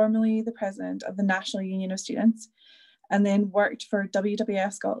 Robin was formerly the president of the National Union of Students and then worked for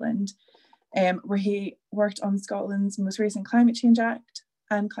WWF Scotland, where he worked on Scotland's most recent Climate Change Act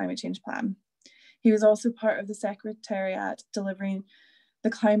and Climate Change Plan. He was also part of the Secretariat delivering the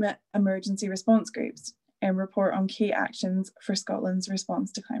Climate Emergency Response Groups and report on key actions for Scotland's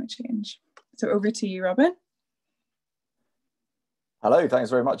response to climate change. So over to you, Robin. Hello, thanks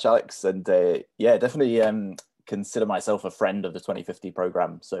very much, Alex. And yeah, definitely consider myself a friend of the 2050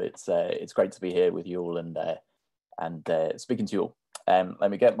 programme. So it's great to be here with you all and speaking to you all. Let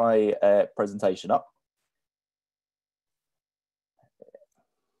me get my presentation up.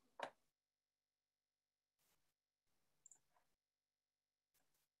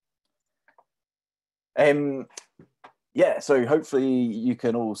 Yeah, so hopefully you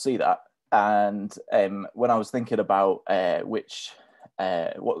can all see that. And when I was thinking about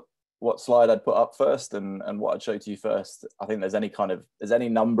what slide I'd put up first and what I'd show to you first, I think there's any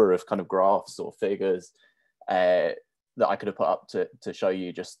number of kind of graphs or figures that I could have put up to show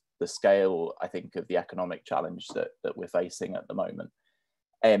you just the scale, I think, of the economic challenge that we're facing at the moment.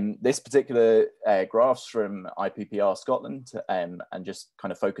 This particular graph's from IPPR Scotland and just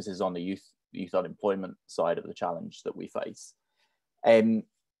kind of focuses on the youth unemployment side of the challenge that we face.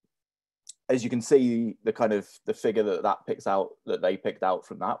 As you can see, the figure that they picked out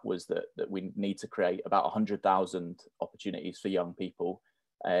from that was that we need to create about 100,000 opportunities for young people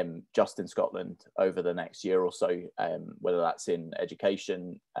just in Scotland over the next year or so, whether that's in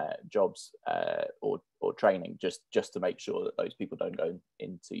education, jobs, or training, just to make sure that those people don't go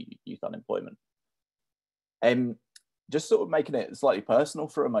into youth unemployment. Just sort of making it slightly personal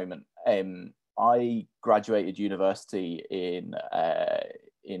for a moment. I graduated university in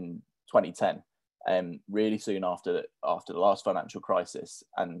 2010, really soon after the last financial crisis.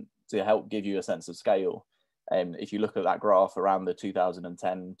 And to help give you a sense of scale, if you look at that graph around the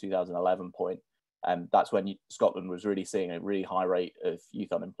 2010, 2011 point, that's when Scotland was really seeing a really high rate of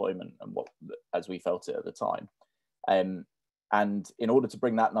youth unemployment, and as we felt it at the time. And in order to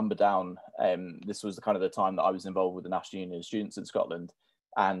bring that number down, this was the time that I was involved with the National Union of Students in Scotland,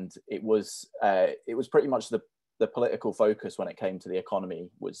 and it was pretty much the political focus when it came to the economy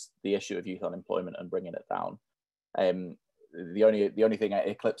was the issue of youth unemployment and bringing it down. The only thing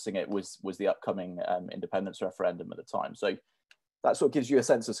eclipsing it was the upcoming independence referendum at the time. So that's what gives you a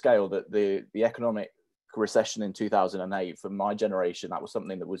sense of scale, that the economic recession in 2008, for my generation, that was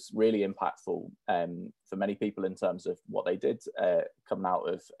something that was really impactful for many people in terms of what they did coming out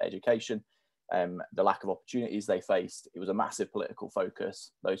of education, the lack of opportunities they faced. It was a massive political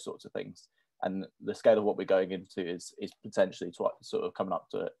focus, those sorts of things. And the scale of what we're going into is potentially sort of coming up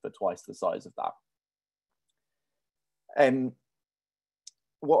for twice the size of that.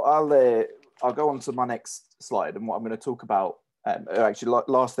 I'll go on to my next slide, and what I'm going to talk about, actually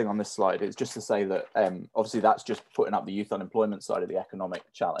last thing on this slide is just to say that obviously that's just putting up the youth unemployment side of the economic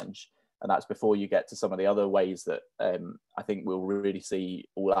challenge, and that's before you get to some of the other ways that I think we'll really see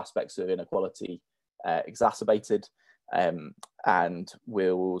all aspects of inequality exacerbated, and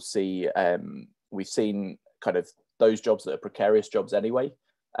we'll see, we've seen kind of those jobs that are precarious jobs anyway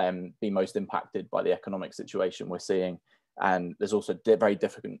be most impacted by the economic situation we're seeing, and there's also very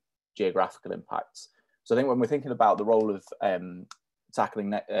different geographical impacts. So I think when we're thinking about the role of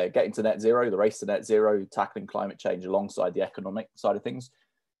tackling getting to net zero, the race to net zero, tackling climate change alongside the economic side of things,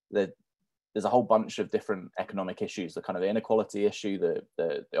 there's a whole bunch of different economic issues, the kind of the inequality issue,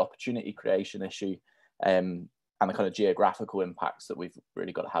 the opportunity creation issue, and the kind of geographical impacts that we've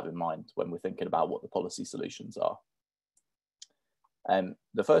really got to have in mind when we're thinking about what the policy solutions are.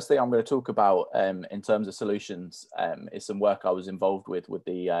 The first thing I'm going to talk about in terms of solutions is some work I was involved with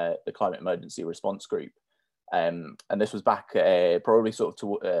the Climate Emergency Response Group. And this was back probably sort of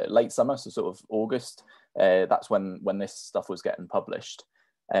to late summer, so sort of August. That's when this stuff was getting published.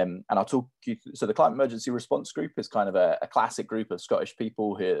 And I'll talk you through, so the Climate Emergency Response Group is kind of a classic group of Scottish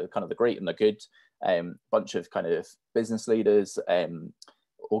people who are kind of the great and the good, bunch of kind of business leaders,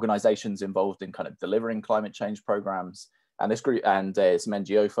 organizations involved in kind of delivering climate change programs, and this group and some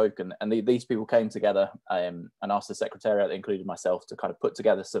NGO folk, and these people came together and asked the Secretariat, that included myself, to kind of put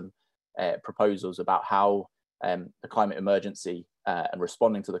together some proposals about how the climate emergency and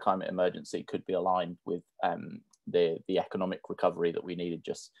responding to the climate emergency could be aligned with the economic recovery that we needed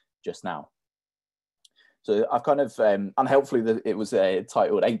just now. So I've kind of, unhelpfully, it was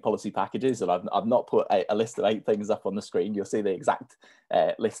titled 8 policy packages, and I've not put a list of 8 things up on the screen. You'll see the exact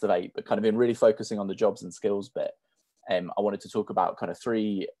list of 8, but kind of in really focusing on the jobs and skills bit. I wanted to talk about kind of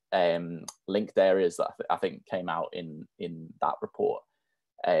 3 linked areas that I think came out in that report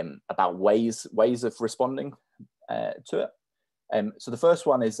about ways of responding to it. So the first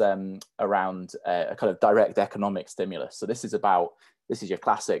one is around a kind of direct economic stimulus. So this is your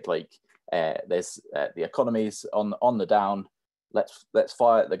classic, like, there's the economy's on the down. Let's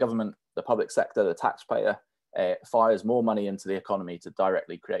fire the government, the public sector, the taxpayer fires more money into the economy to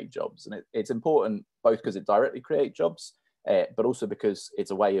directly create jobs. And it's important both because it directly creates jobs, but also because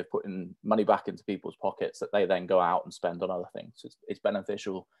it's a way of putting money back into people's pockets that they then go out and spend on other things. So it's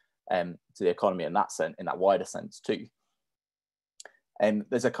beneficial to the economy in that sense, in that wider sense too. And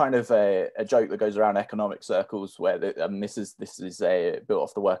there's a kind of a joke that goes around economic circles where this is built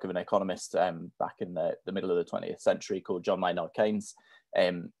off the work of an economist back in the middle of the 20th century called John Maynard Keynes.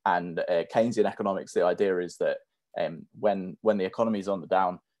 And Keynesian economics, the idea is that when the economy is on the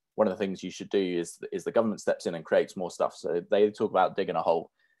down, one of the things you should do is the government steps in and creates more stuff. So they talk about digging a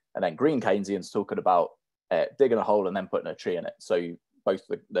hole, and then green Keynesians talking about digging a hole and then putting a tree in it. So both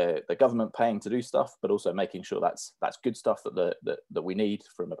the government paying to do stuff, but also making sure that's good stuff that we need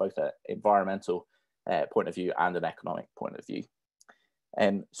from both an environmental point of view and an economic point of view.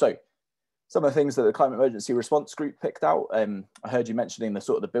 And so some of the things that the Climate Emergency Response Group picked out, I heard you mentioning the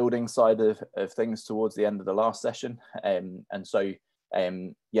sort of the building side of things towards the end of the last session. And so,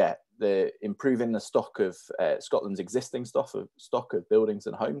 yeah, the improving the stock of Scotland's existing stock of buildings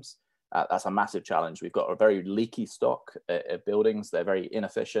and homes. That's a massive challenge. We've got a very leaky stock of buildings. They're very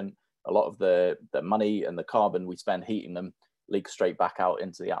inefficient. A lot of the money and the carbon we spend heating them leaks straight back out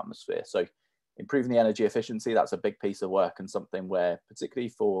into the atmosphere. So improving the energy efficiency, that's a big piece of work, and something where, particularly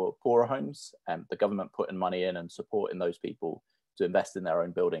for poorer homes, the government putting money in and supporting those people to invest in their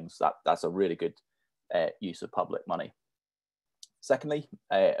own buildings, that's a really good use of public money. Secondly,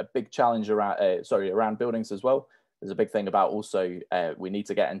 a big challenge around buildings as well. There's a big thing about also we need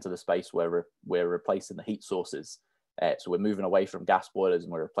to get into the space where we're replacing the heat sources. So we're moving away from gas boilers,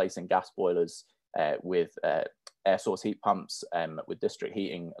 and we're replacing gas boilers with air source heat pumps, with district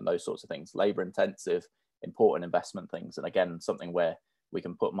heating and those sorts of things. Labour intensive, important investment things. And again, something where we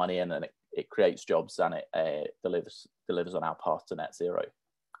can put money in and it creates jobs, and it delivers on our path to net zero.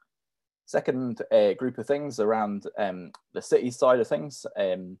 Second group of things around the city side of things.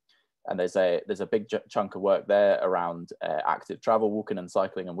 And there's a big chunk of work there around active travel, walking and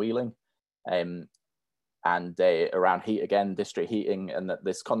cycling and wheeling, and around heat again, district heating, and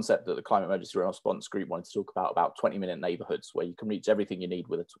this concept that the Climate Emergency Response Group wanted to talk about 20-minute neighbourhoods where you can reach everything you need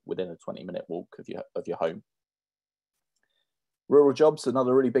within a 20-minute walk of your home. Rural jobs,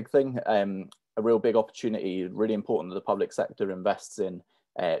 another really big thing, a real big opportunity, really important that the public sector invests in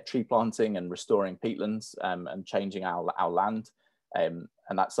tree planting and restoring peatlands and changing our land.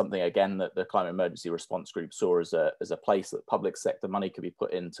 And that's something, again, that the Climate Emergency Response Group saw as a place that public sector money could be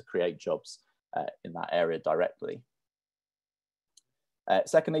put in to create jobs in that area directly.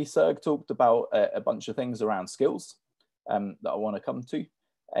 Secondly, Serg talked about a bunch of things around skills that I want to come to.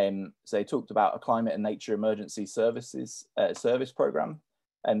 So they talked about a climate and nature emergency service program.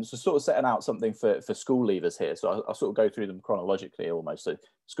 So sort of setting out something for school leavers here. So I'll sort of go through them chronologically almost. So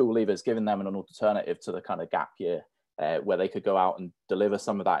school leavers, giving them an alternative to the kind of gap year, where they could go out and deliver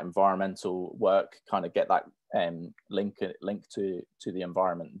some of that environmental work, kind of get that link to the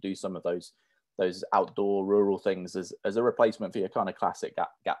environment, and do some of those outdoor rural things as a replacement for your kind of classic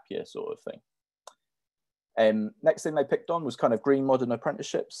gap year sort of thing. Next thing they picked on was kind of green modern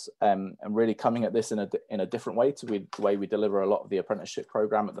apprenticeships, and really coming at this in a different way to the way we deliver a lot of the apprenticeship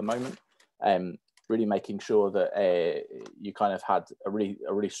program at the moment. Really making sure that you kind of had a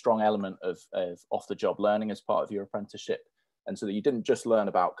really strong element of off-the-job learning as part of your apprenticeship, and so that you didn't just learn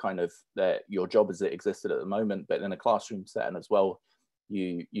about kind of your job as it existed at the moment, but in a classroom setting as well,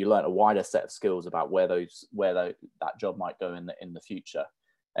 you learn a wider set of skills about where that job might go in the future.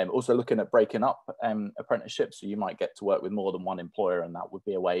 Also looking at breaking up apprenticeships, so you might get to work with more than one employer, and that would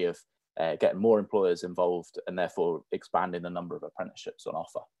be a way of getting more employers involved and therefore expanding the number of apprenticeships on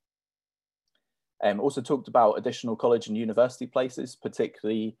offer. Also talked about additional college and university places,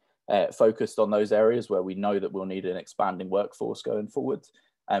 particularly focused on those areas where we know that we'll need an expanding workforce going forward.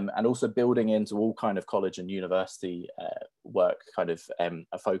 and also building into all kind of college and university work, kind of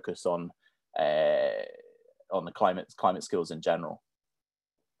a focus on the climate skills in general.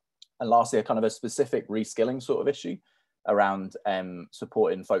 And lastly, a kind of a specific reskilling sort of issue around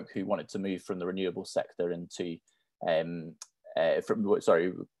supporting folk who wanted to move from the renewable sector into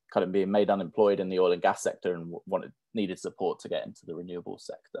kind of being made unemployed in the oil and gas sector and needed support to get into the renewable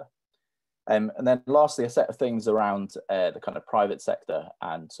sector. And then lastly, a set of things around the kind of private sector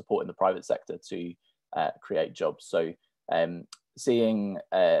and supporting the private sector to create jobs. So seeing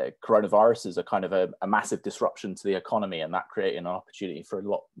coronavirus as a kind of a massive disruption to the economy, and that creating an opportunity for a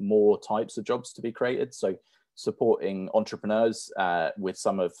lot more types of jobs to be created. So supporting entrepreneurs with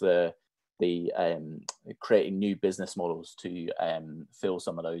some of the creating new business models to fill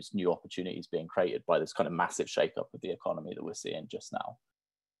some of those new opportunities being created by this kind of massive shake-up of the economy that we're seeing just now.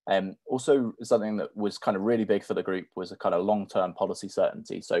 Also, something that was kind of really big for the group was a kind of long-term policy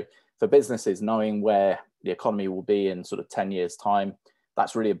certainty. So for businesses, knowing where the economy will be in sort of 10 years' time,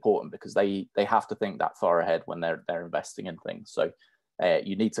 that's really important because they have to think that far ahead when they're investing in things. So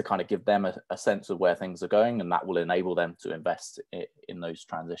you need to kind of give them a sense of where things are going, and that will enable them to invest in those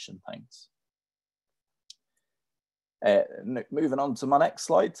transition things. Moving on to my next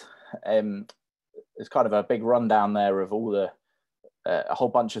slide, it's kind of a big rundown there of all the a whole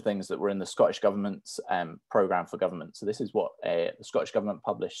bunch of things that were in the Scottish Government's programme for government. So this is what the Scottish Government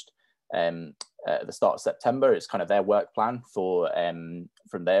published at the start of September. It's kind of their work plan for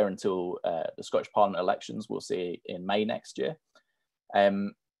from there until the Scottish Parliament elections we'll see in May next year.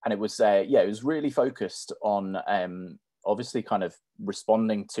 And it was it was really focused on obviously kind of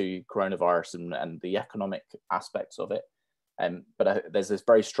responding to coronavirus and the economic aspects of it. But there's this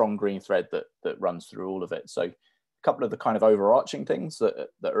very strong green thread that runs through all of it. So a couple of the kind of overarching things that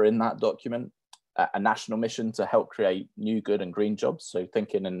are in that document: a national mission to help create new, good and green jobs. So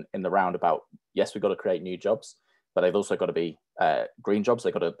thinking in the roundabout, yes, we've got to create new jobs, but they've also got to be green jobs.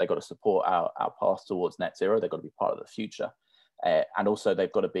 They've got to support our path towards net zero. They've got to be part of the future. And also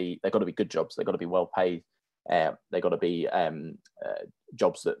they've got to be good jobs. They've got to be well paid. They've got to be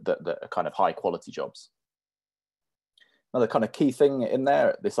jobs that are kind of high quality jobs. Another kind of key thing in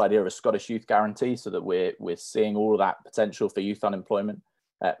there, this idea of a Scottish youth guarantee, so that we're seeing all of that potential for youth unemployment,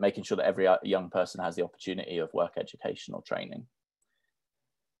 making sure that every young person has the opportunity of work, education or training.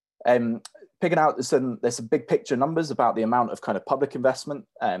 Picking out there's some big picture numbers about the amount of kind of public investment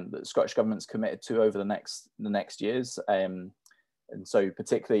that the Scottish Government's committed to over the next years. And so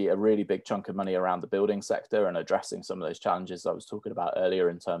particularly a really big chunk of money around the building sector and addressing some of those challenges I was talking about earlier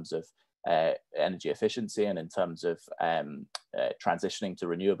in terms of energy efficiency and in terms of transitioning to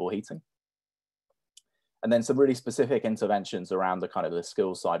renewable heating. And then some really specific interventions around the kind of the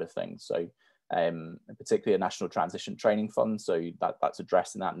skills side of things. So particularly a national transition training fund. So that's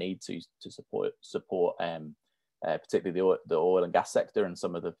addressing that need to support particularly the oil and gas sector and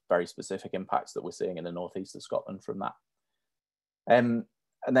some of the very specific impacts that we're seeing in the northeast of Scotland from that. And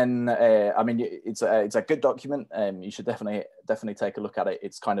then, I mean, it's a good document. You should definitely take a look at it.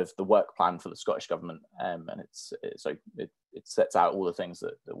 It's kind of the work plan for the Scottish Government, and it sets out all the things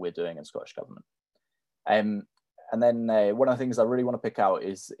that we're doing in Scottish Government. And then one of the things I really want to pick out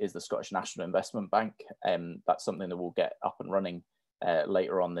is the Scottish National Investment Bank. That's something that will get up and running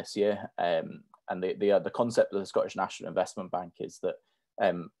later on this year. And the concept of the Scottish National Investment Bank is that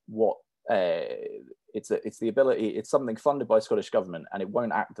it's the ability, it's something funded by Scottish Government, and it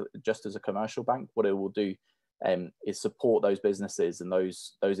won't act just as a commercial bank. What it will do is support those businesses and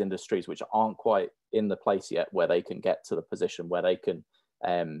those industries which aren't quite in the place yet where they can get to the position where they can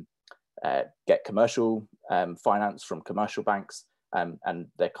get commercial finance from commercial banks, and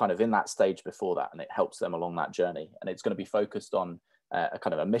they're kind of in that stage before that, and it helps them along that journey. And it's going to be focused on a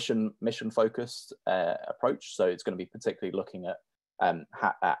kind of a mission focused approach. So it's going to be particularly looking at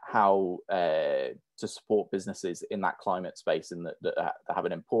how to support businesses in that climate space and that have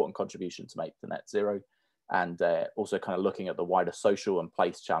an important contribution to make to net zero, and also kind of looking at the wider social and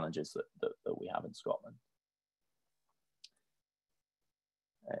place challenges that we have in Scotland.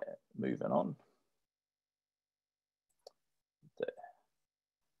 Moving on.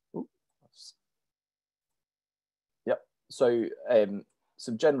 Yep, so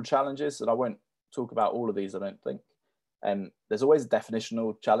some general challenges, and I won't talk about all of these, I don't think. There's always a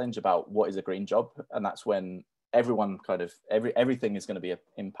definitional challenge about what is a green job, and that's when everyone everything is going to be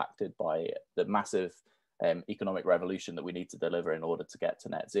impacted by the massive economic revolution that we need to deliver in order to get to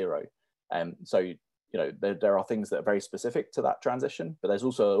net zero. So there are things that are very specific to that transition, but there's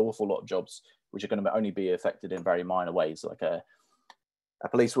also an awful lot of jobs which are going to only be affected in very minor ways, like a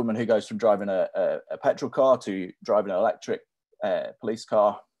policewoman who goes from driving a petrol car to driving an electric police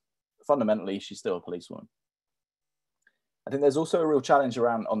car, fundamentally, she's still a policewoman. I think there's also a real challenge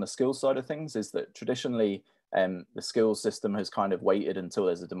around on the skills side of things, is that traditionally the skills system has kind of waited until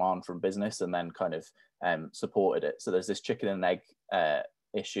there's a demand from business and then kind of supported it. So there's this chicken and egg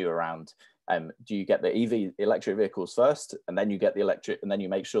issue around, do you get the electric vehicles first, and then you get the electric, and then you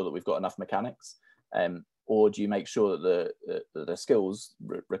make sure that we've got enough mechanics? Or do you make sure that the skills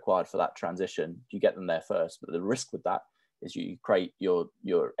required for that transition, do you get them there first? But the risk with that is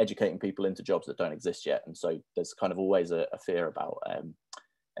you're educating people into jobs that don't exist yet. And so there's kind of always a fear about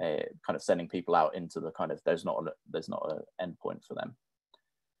kind of sending people out into the kind of, there's not an end point for them.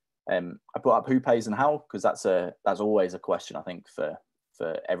 I brought up who pays and how, because that's always a question, I think, for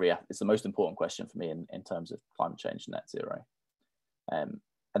every, it's the most important question for me in terms of climate change and net zero. And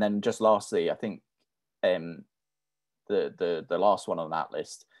then just lastly, I think the last one on that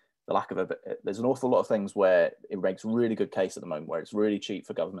list, the lack of there's an awful lot of things where it makes a really good case at the moment where it's really cheap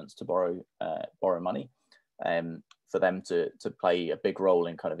for governments to borrow money, for them to play a big role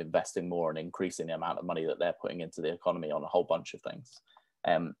in kind of investing more and increasing the amount of money that they're putting into the economy on a whole bunch of things.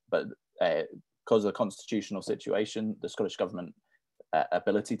 But because of the constitutional situation, the Scottish Government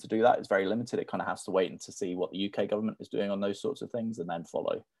ability to do that is very limited. It kind of has to wait and to see what the UK government is doing on those sorts of things and then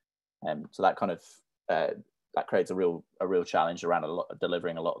follow. So that kind of that creates a real challenge around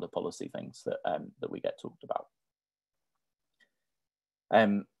delivering a lot of the policy things that we get talked about.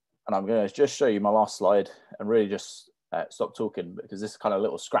 And I'm going to just show you my last slide and really just stop talking, because this is kind of a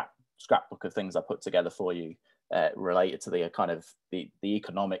little scrapbook of things I put together for you related to the kind of the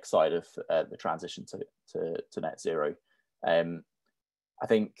economic side of the transition to net zero. I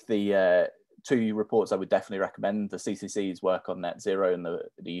think the two reports I would definitely recommend. The CCC's work on net zero and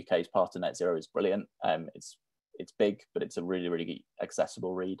the UK's part of net zero is brilliant. It's big, but it's a really, really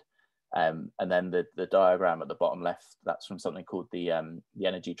accessible read. And then the diagram at the bottom left, that's from something called the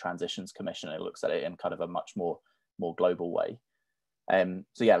Energy Transitions Commission. It looks at it in kind of a much more global way.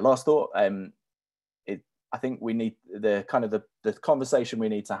 So yeah, last thought. I think we need the conversation we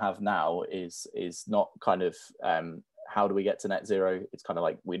need to have now is not kind of how do we get to net zero? It's kind of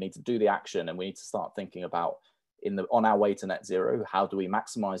like we need to do the action, and we need to start thinking about on our way to net zero, how do we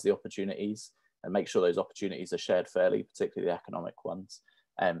maximize the opportunities and make sure those opportunities are shared fairly, particularly the economic ones.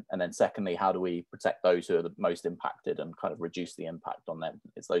 And then secondly, how do we protect those who are the most impacted and kind of reduce the impact on them?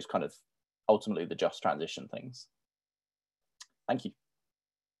 It's those kind of ultimately the just transition things. Thank you.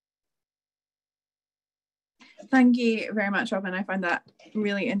 Thank you very much, Robin. I find that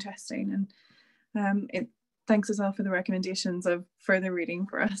really interesting, and thanks as well for the recommendations of further reading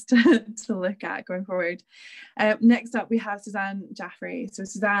for us to look at going forward. Next up, we have Suzanne Jaffrey. So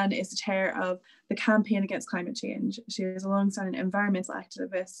Suzanne is the chair of the Campaign Against Climate Change. She is a long-standing environmental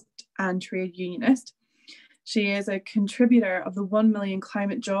activist and trade unionist. She is a contributor of the 1 Million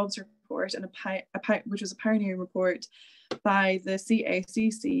Climate Jobs Report, and which was a pioneering report by the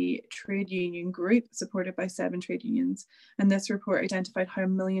CACC trade union group, supported by 7 trade unions. And this report identified how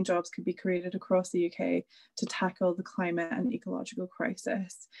 1 million jobs could be created across the UK to tackle the climate and ecological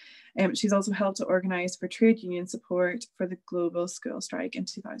crisis. She's also helped to organise for trade union support for the global school strike in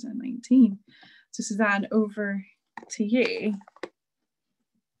 2019. So Suzanne, over to you.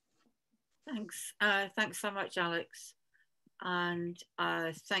 Thanks. Thanks so much, Alex. And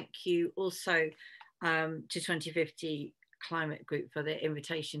thank you also to 2050 Climate Group for the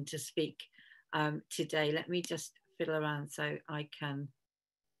invitation to speak today. Let me just fiddle around so I can,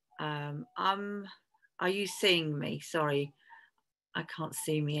 are you seeing me? Sorry, I can't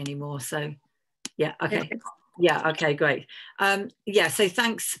see me anymore. So yeah, okay. Yeah, okay, great. Yeah, so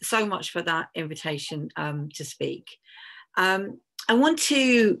thanks so much for that invitation to speak. I want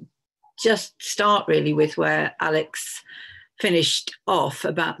to just start really with where Alex finished off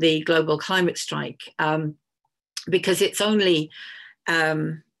about the global climate strike, because it's only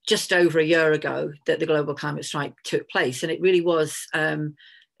just over a year ago that the global climate strike took place, and it really was a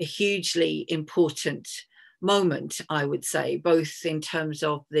hugely important moment, I would say, both in terms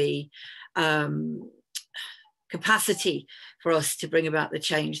of the capacity for us to bring about the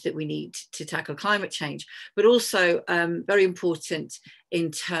change that we need to tackle climate change, but also very important in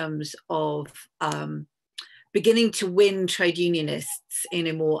terms of beginning to win trade unionists in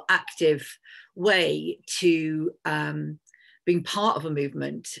a more active way to being part of a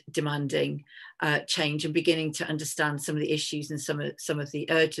movement demanding change and beginning to understand some of the issues and some of the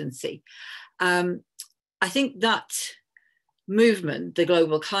urgency. I think that movement, the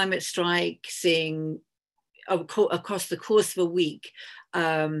global climate strike, seeing across the course of a week,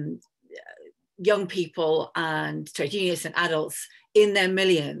 young people and trade unionists and adults in their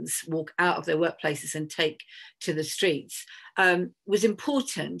millions walk out of their workplaces and take to the streets was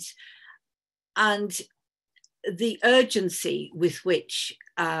important. And the urgency with which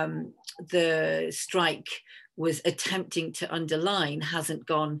the strike was attempting to underline hasn't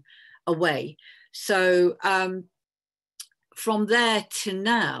gone away. So from there to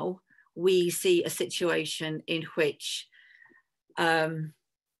now, we see a situation in which the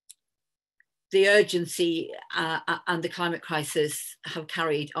urgency and the climate crisis have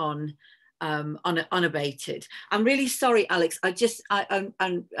carried on unabated. I'm really sorry, Alex. I'm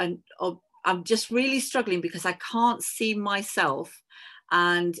just really struggling because I can't see myself,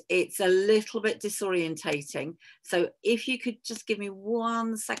 and it's a little bit disorientating. So if you could just give me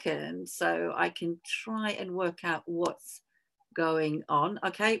 1 second so I can try and work out what's going on.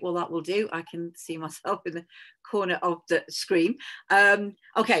 Okay, well, that will do. I can see myself in the corner of the screen.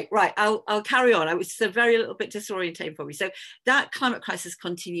 Okay, right, I'll carry on. It's a very little bit disorientating for me. So that climate crisis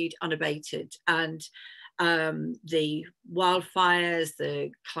continued unabated, and the wildfires,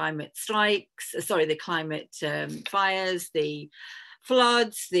 the climate strikes, the climate fires, the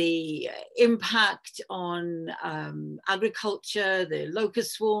floods, the impact on agriculture, the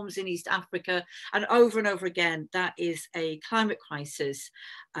locust swarms in East Africa, and over again, that is a climate crisis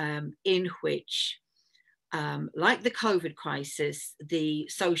in which, like the COVID crisis, the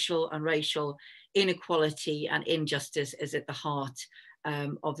social and racial inequality and injustice is at the heart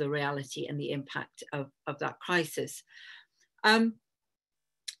of the reality and the impact of that crisis. I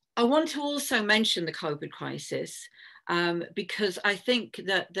want to also mention the COVID crisis because I think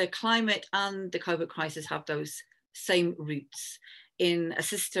that the climate and the COVID crisis have those same roots in a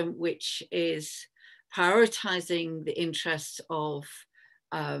system which is prioritizing the interests of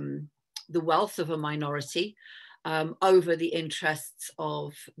the wealth of a minority over the interests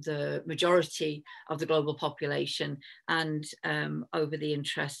of the majority of the global population, and over the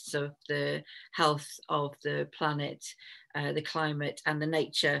interests of the health of the planet, the climate and the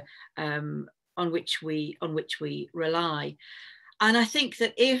nature on which we rely. And I think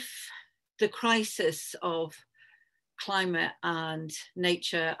that if the crisis of climate and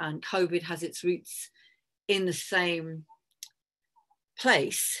nature and COVID has its roots in the same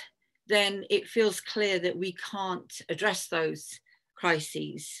place, then it feels clear that we can't address those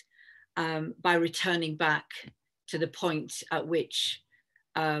crises by returning back to the point at which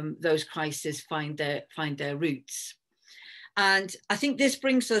those crises find their roots. And I think this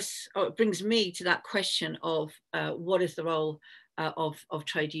brings me to that question of what is the role of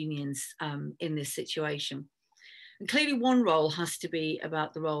trade unions in this situation. And clearly one role has to be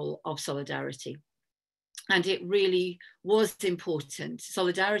about the role of solidarity. And it really was important,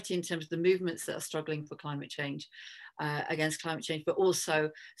 solidarity in terms of the movements that are struggling for climate change, against climate change, but also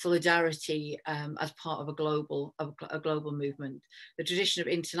solidarity as part of a global movement. The tradition of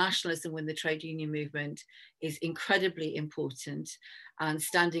internationalism within the trade union movement is incredibly important, and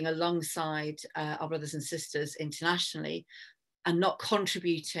standing alongside our brothers and sisters internationally and not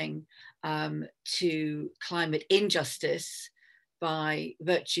contributing to climate injustice by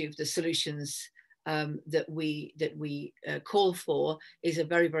virtue of the solutions that we call for is a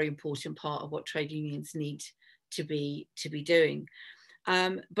very, very important part of what trade unions need to be doing.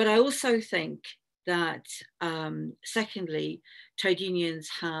 But I also think that secondly, trade unions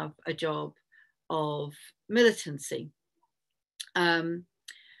have a job of militancy.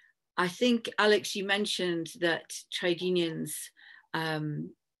 I think, Alex, you mentioned that trade unions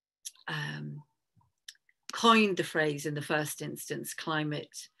coined the phrase in the first instance,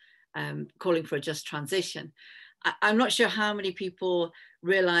 climate, calling for a just transition. I'm not sure how many people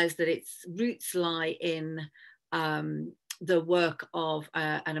realize that its roots lie in the work of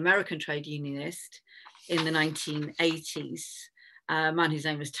an American trade unionist in the 1980s, a man whose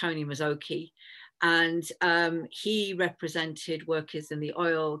name was Tony Mazzocchi. And he represented workers in the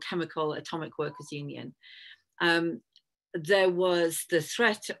Oil, Chemical, Atomic Workers Union. There was the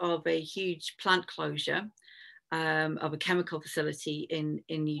threat of a huge plant closure of a chemical facility in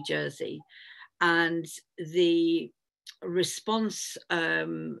New Jersey. And the response,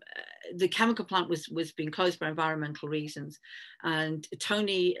 the chemical plant was being closed for environmental reasons. And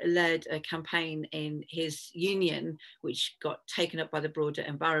Tony led a campaign in his union, which got taken up by the broader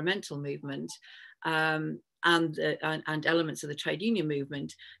environmental movement and elements of the trade union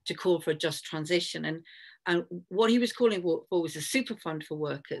movement to call for a just transition. And what he was calling for was a super fund for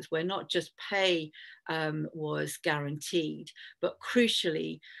workers, where not just pay was guaranteed, but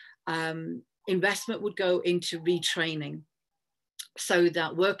crucially, investment would go into retraining so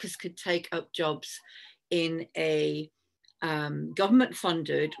that workers could take up jobs in a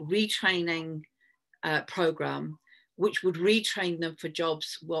government-funded retraining program, which would retrain them for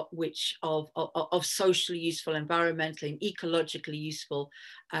jobs which of socially useful, environmentally and ecologically useful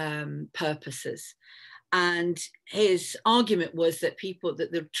purposes. And his argument was that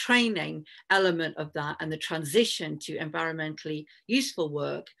the training element of that and the transition to environmentally useful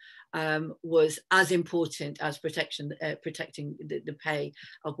work was as important as protecting the pay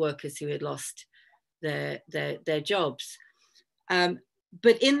of workers who had lost their jobs.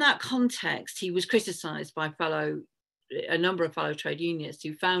 But in that context, he was criticised by a number of fellow trade unionists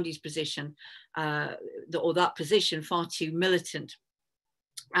who found his position, that position, far too militant.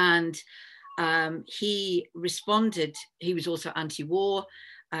 And he responded. He was also anti-war.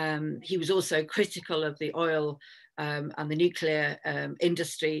 He was also critical of the oil and the nuclear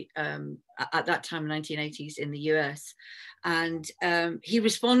industry at that time, 1980s, in the US. And he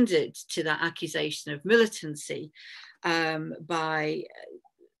responded to that accusation of militancy by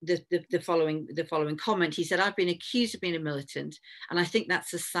the following comment. He said, "I've been accused of being a militant, and I think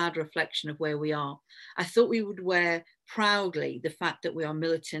that's a sad reflection of where we are. I thought we would wear proudly the fact that we are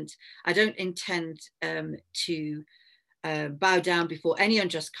militant. I don't intend to bow down before any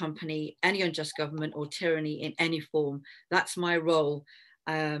unjust company, any unjust government or tyranny in any form. That's my role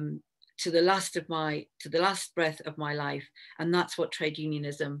to the last breath of my life, and that's what trade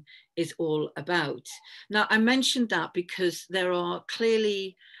unionism is all about." Now, I mentioned that because there are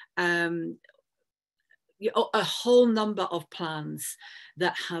clearly a whole number of plans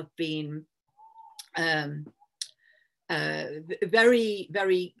that have been very,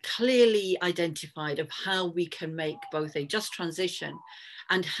 very clearly identified of how we can make both a just transition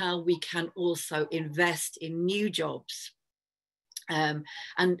and how we can also invest in new jobs.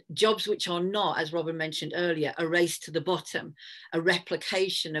 And jobs which are not, as Robin mentioned earlier, a race to the bottom, a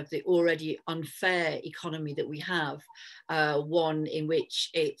replication of the already unfair economy that we have, one in which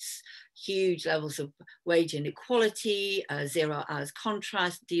it's huge levels of wage inequality, 0 hours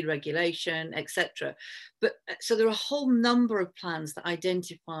contract, deregulation, etc. But so there are a whole number of plans that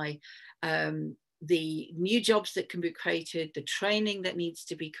identify the new jobs that can be created, the training that needs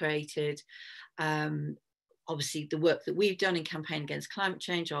to be created, obviously the work that we've done in Campaign Against Climate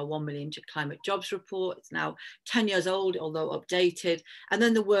Change, our 1 million climate jobs report. It's now 10 years old, although updated. And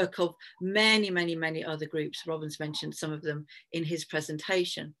then the work of many, many, many other groups. Robin's mentioned some of them in his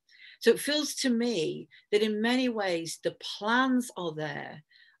presentation. So it feels to me that in many ways, the plans are there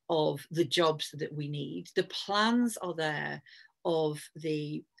of the jobs that we need. The plans are there of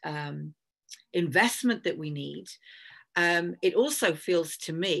the investment that we need. It also feels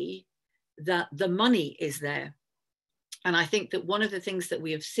to me that the money is there. And I think that one of the things that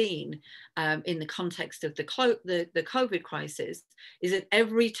we have seen in the context of the COVID crisis is that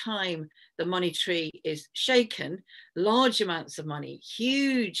every time the money tree is shaken, large amounts of money,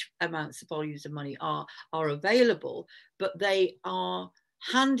 huge amounts of volumes of money are available, but they are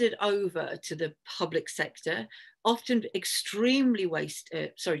handed over to the public sector, often extremely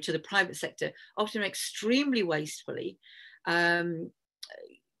to the private sector, often extremely wastefully.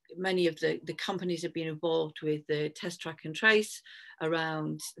 Many of the companies have been involved with the test, track and trace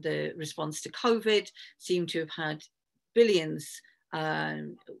around the response to COVID, seem to have had billions,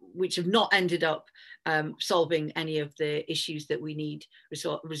 which have not ended up solving any of the issues that we need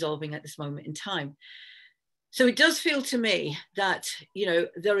resolving at this moment in time. So it does feel to me that, you know,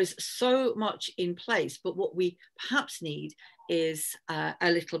 there is so much in place, but what we perhaps need is a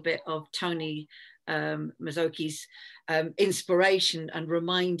little bit of Tony Mazzocchi's inspiration and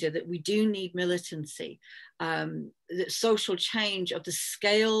reminder that we do need militancy, that social change of the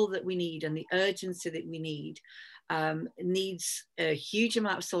scale that we need and the urgency that we need needs a huge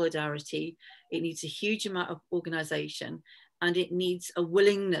amount of solidarity, it needs a huge amount of organisation, and it needs a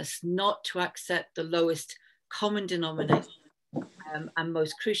willingness not to accept the lowest common denominator. And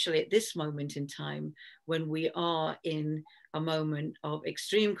most crucially at this moment in time, when we are in a moment of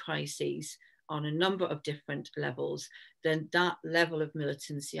extreme crises on a number of different levels, then that level of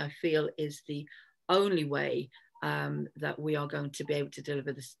militancy, I feel, is the only way that we are going to be able to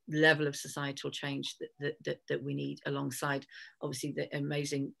deliver this level of societal change that we need, alongside obviously the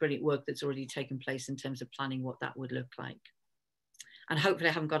amazing, brilliant work that's already taken place in terms of planning what that would look like. And hopefully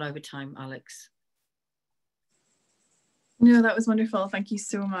I haven't gone over time, Alex. No, that was wonderful. Thank you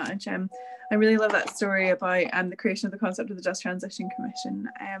so much. I really love that story about the creation of the concept of the Just Transition Commission,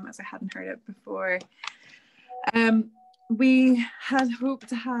 as I hadn't heard it before. We had hoped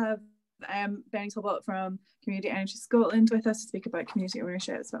to have Benny Talbot from Community Energy Scotland with us to speak about community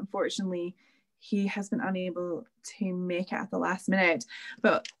ownerships, but unfortunately he has been unable to make it at the last minute.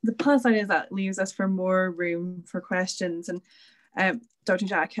 But the plus side is that leaves us for more room for questions. And Dr.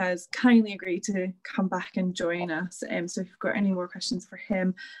 Jack has kindly agreed to come back and join us. So if you've got any more questions for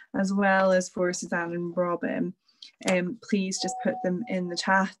him, as well as for Suzanne and Robin, please just put them in the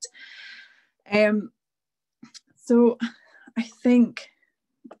chat. So I think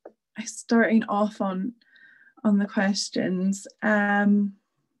starting off on the questions.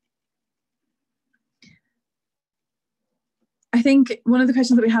 I think one of the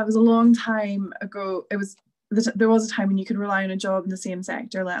questions that we have is, a long time ago, there was a time when you could rely on a job in the same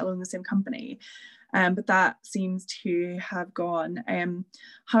sector, let alone the same company, but that seems to have gone.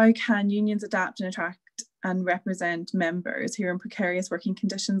 How can unions adapt and attract and represent members who are in precarious working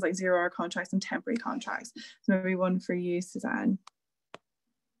conditions like 0-hour contracts and temporary contracts? So maybe one for you, Suzanne.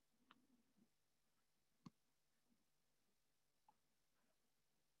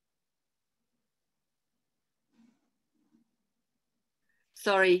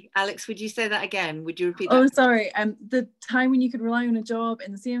 Sorry, Alex, would you say that again? Would you repeat that? Oh, sorry. The time when you could rely on a job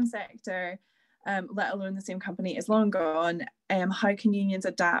in the same sector, let alone the same company, is long gone. How can unions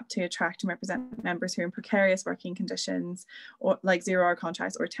adapt to attract and represent members who are in precarious working conditions, or like 0-hour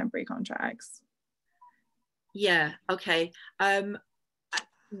contracts or temporary contracts? Yeah, okay.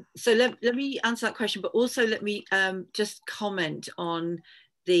 So let me answer that question, but also let me just comment on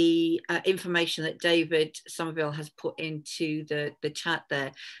the information that David Somerville has put into the chat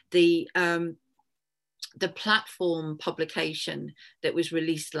there. The platform publication that was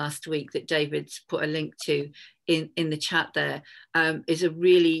released last week that David's put a link to in the chat there is a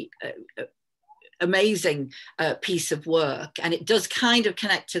really amazing piece of work, and it does kind of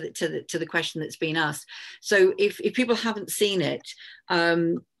connect to the question that's been asked. So if people haven't seen it,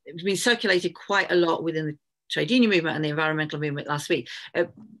 it's been circulated quite a lot within the trade union movement and the environmental movement last week.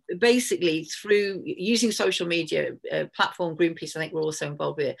 Basically, through using social media, platform Greenpeace, I think we're also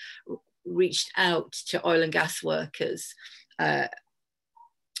involved with it, reached out to oil and gas workers to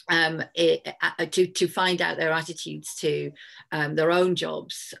find out their attitudes to their own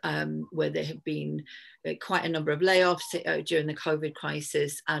jobs, where there have been quite a number of layoffs during the COVID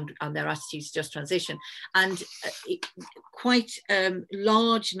crisis, and their attitudes to just transition. And quite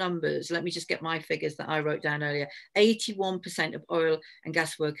large numbers, let me just get my figures that I wrote down earlier, 81% of oil and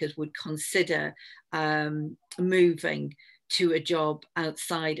gas workers would consider moving to a job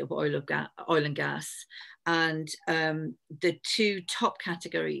outside of oil and gas. And the two top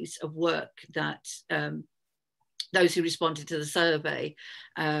categories of work that those who responded to the survey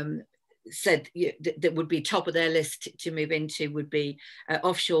said that would be top of their list to move into would be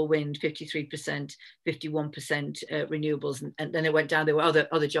offshore wind, 53%, 51% renewables, and then it went down. There were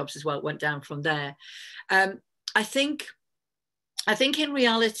other jobs as well. It went down from there. I think in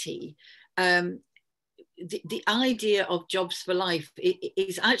reality, the idea of jobs for life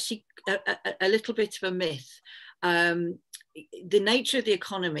is actually a little bit of a myth. The nature of the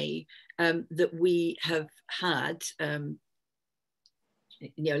economy that we have had,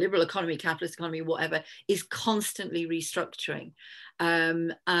 liberal economy, capitalist economy, whatever, is constantly restructuring.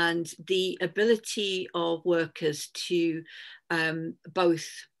 And the ability of workers to both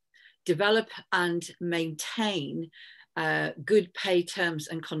develop and maintain good pay terms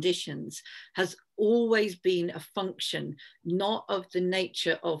and conditions has always been a function not of the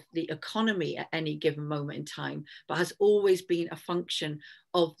nature of the economy at any given moment in time, but has always been a function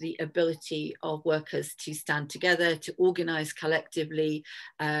of the ability of workers to stand together, to organise collectively,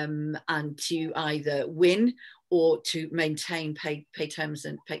 and to either win or to maintain pay terms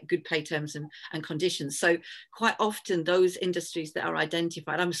and good pay terms and conditions. So quite often those industries that are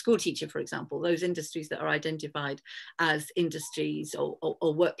identified, I'm a school teacher, for example, those industries that are identified as industries or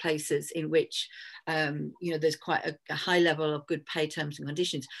workplaces in which there's quite a high level of good pay terms and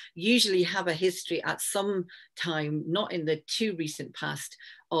conditions, usually have a history at some time, not in the too recent past,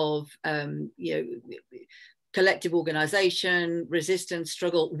 of collective organisation, resistance,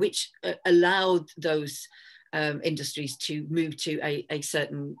 struggle, which allowed those industries to move to a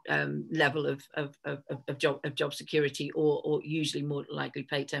certain level of job security, or usually more likely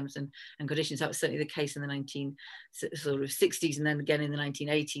pay terms and conditions. That was certainly the case in the 1960s, and then again in the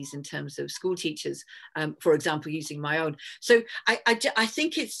 1980s in terms of school teachers, for example, using my own. So I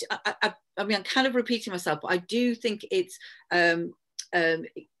think it's, I mean, I'm kind of repeating myself, but I do think it's,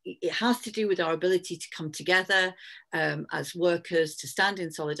 it has to do with our ability to come together as workers, to stand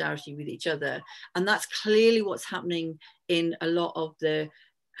in solidarity with each other. And that's clearly what's happening in a lot of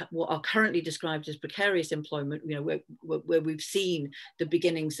what are currently described as precarious employment, where we've seen the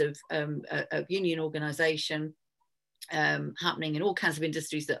beginnings of union organisation happening in all kinds of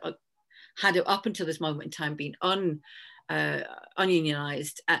industries that had up until this moment in time been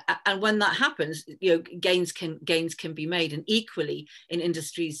ununionized, and when that happens, you know, gains can be made. And equally in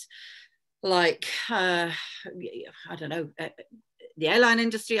industries like I don't know, the airline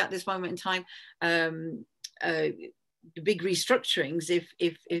industry at this moment in time, the big restructurings,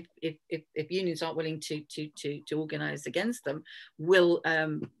 if unions aren't willing to organize against them, will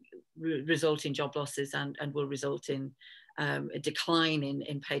result in job losses and will result in a decline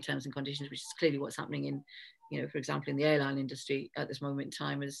in pay terms and conditions, which is clearly what's happening in, you know, for example, in the airline industry at this moment in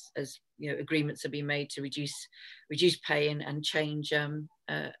time, as you know, agreements are being made to reduce pay and change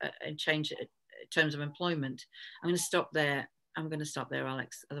terms of employment. I'm going to stop there.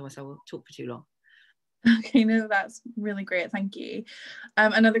 Alex, otherwise I will talk for too long. Okay, no, that's really great, thank you.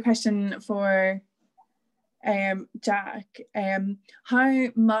 Another question for Jack. How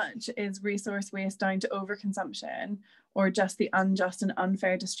much is resource waste down to overconsumption, or just the unjust and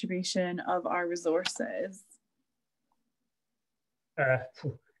unfair distribution of our resources?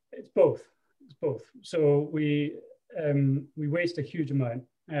 It's both. It's both. So we waste a huge amount.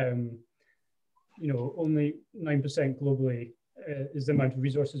 You know, only 9% globally is the amount of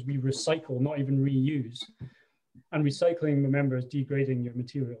resources we recycle, not even reuse. And recycling, remember, is degrading your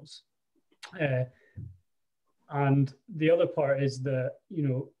materials. And the other part is that, you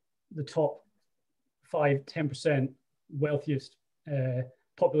know, the top 5–10% wealthiest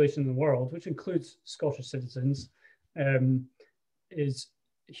population in the world, which includes Scottish citizens, is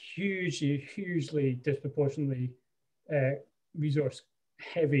hugely disproportionately resource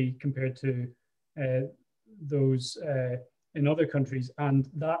heavy compared to those in other countries, and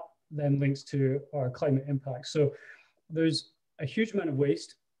that then links to our climate impact. So there's a huge amount of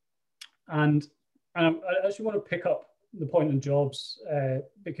waste, and I actually want to pick up the point on jobs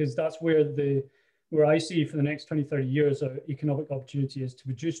because that's where I see for the next 20–30 years our economic opportunity is to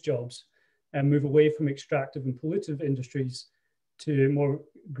reduce jobs and move away from extractive and pollutive industries to more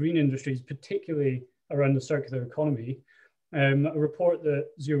green industries, particularly around the circular economy. A report that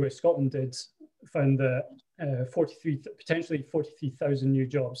Zero Waste Scotland did found that potentially 43,000 new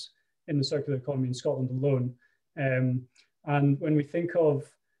jobs in the circular economy in Scotland alone. And when we think of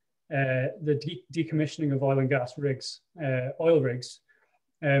the decommissioning of oil and gas rigs, oil rigs,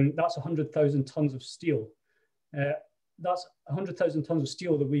 that's 100,000 tons of steel. That's 100,000 tons of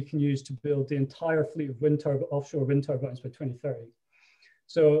steel that we can use to build the entire fleet of offshore wind turbines by 2030.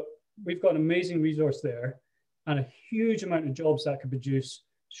 So we've got an amazing resource there and a huge amount of jobs that could produce,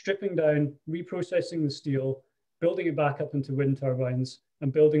 stripping down, reprocessing the steel, building it back up into wind turbines,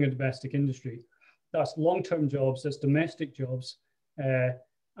 and building a domestic industry. That's long-term jobs, that's domestic jobs,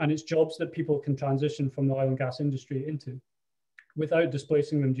 and it's jobs that people can transition from the oil and gas industry into without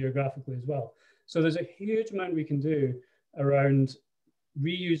displacing them geographically as well. So there's a huge amount we can do around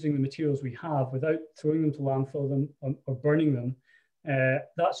reusing the materials we have without throwing them to landfill them or burning them.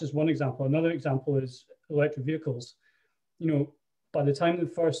 That's just one example. Another example is electric vehicles. You know, by the time the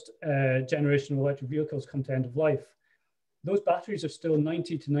first generation of electric vehicles come to end of life, those batteries are still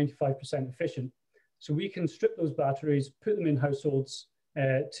 90–95% efficient. So we can strip those batteries, put them in households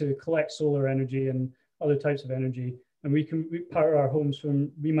to collect solar energy and other types of energy, and we can power our homes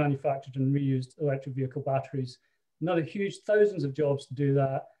from remanufactured and reused electric vehicle batteries. Another huge, thousands of jobs to do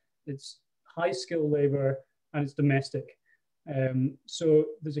that. It's high skill labor and it's domestic. So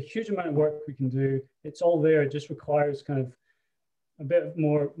there's a huge amount of work we can do. It's all there. It just requires kind of a bit of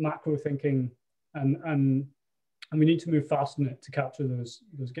more macro thinking, and we need to move fast on it to capture those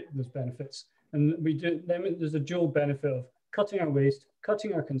benefits. And then there's a dual benefit of cutting our waste,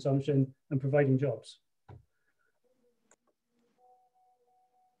 cutting our consumption, and providing jobs.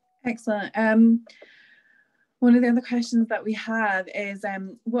 Excellent. One of the other questions that we have is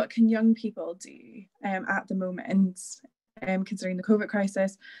what can young people do at the moment, considering the COVID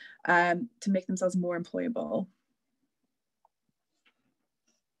crisis, to make themselves more employable?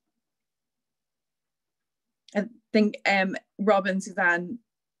 I think Robin, Suzanne,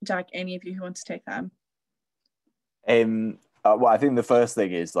 Jack, any of you who want to take them? Well, I think the first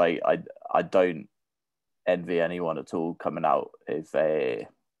thing is, like, I don't envy anyone at all coming out of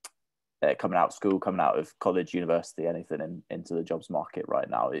school, coming out of college, university, anything into the jobs market right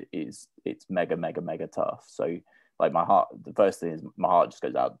now. It's mega tough. So, like, the first thing is my heart just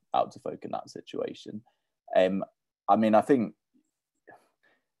goes out to folk in that situation. I mean, I think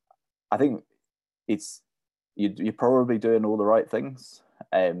it's you're probably doing all the right things.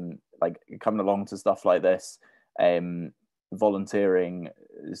 Like coming along to stuff like this, volunteering,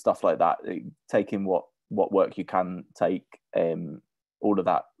 stuff like that, taking what work you can take, all of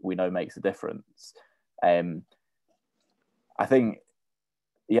that we know makes a difference. I think,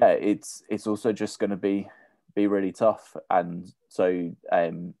 yeah, it's also just going to be be really tough. And so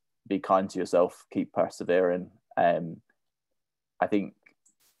be kind to yourself, keep persevering. I think,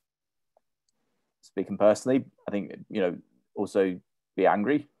 speaking personally, I think, you know, also be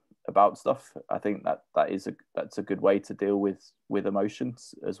angry about stuff. I think that's a good way to deal with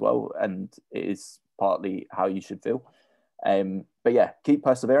emotions as well, and it is partly how you should feel. But yeah, keep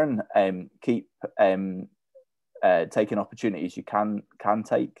persevering, keep taking opportunities you can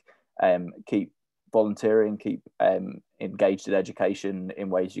take, keep volunteering, keep engaged in education in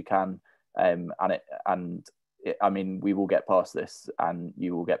ways you can, I mean, we will get past this, and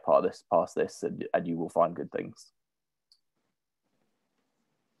you will get past this, and you will find good things.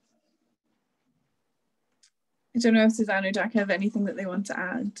 I don't know if Suzanne or Jack have anything that they want to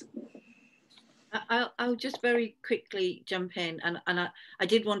add. I'll just very quickly jump in, and I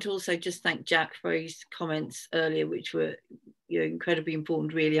did want to also just thank Jack for his comments earlier, which were, you know, incredibly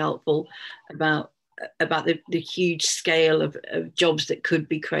important, really helpful about the huge scale of jobs that could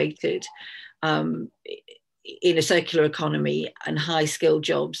be created in a circular economy, and high skilled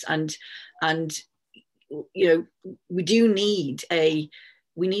jobs, and you know, we need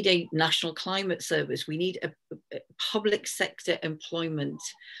a national climate service. We need a public sector employment.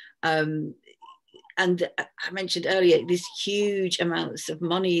 And I mentioned earlier, these huge amounts of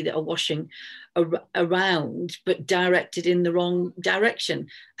money that are washing around, but directed in the wrong direction.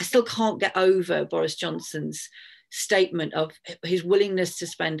 I still can't get over Boris Johnson's statement of his willingness to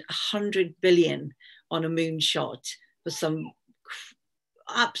spend 100 billion on a moonshot for some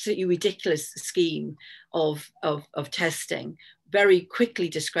absolutely ridiculous scheme of testing, very quickly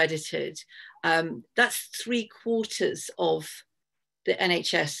discredited. That's 3/4 of the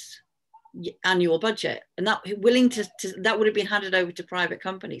NHS annual budget, and that would have been handed over to private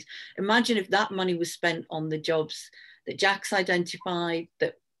companies. Imagine if that money was spent on the jobs that Jack's identified,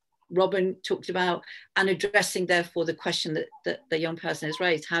 that Robin talked about, and addressing therefore the question that the young person has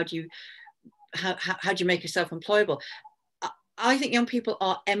raised: how do you make yourself employable? I think young people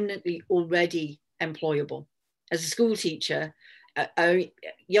are eminently already employable. As a school teacher,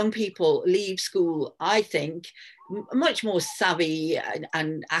 young people leave school, I think, much more savvy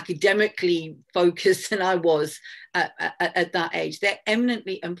and academically focused than I was at that age. They're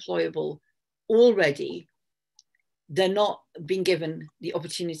eminently employable already. They're not being given the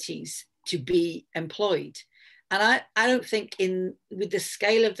opportunities to be employed. And I don't think, with the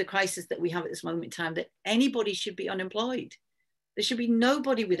scale of the crisis that we have at this moment in time, that anybody should be unemployed. There should be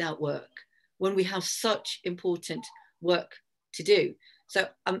nobody without work when we have such important work to do. So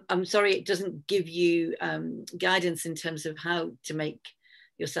I'm sorry it doesn't give you guidance in terms of how to make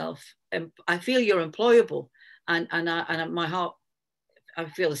yourself. I feel you're employable, and my heart, I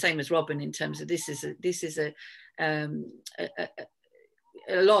feel the same as Robin in terms of this is a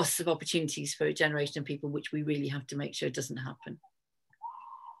loss of opportunities for a generation of people, which we really have to make sure doesn't happen.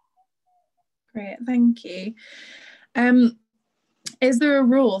 Great, thank you. Is there a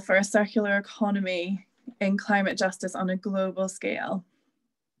role for a circular economy in climate justice on a global scale?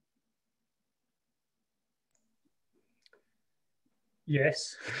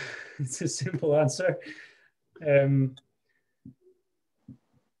 Yes, it's a simple answer.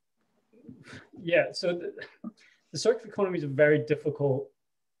 Yeah, so the circular economy is a very difficult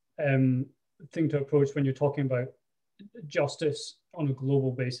thing to approach when you're talking about justice on a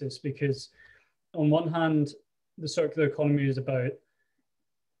global basis, because on one hand, the circular economy is about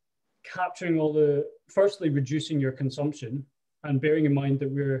capturing firstly, reducing your consumption, and bearing in mind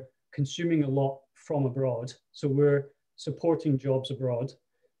that we're consuming a lot from abroad. So we're supporting jobs abroad.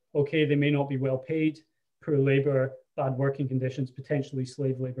 Okay, they may not be well paid, poor labor, bad working conditions, potentially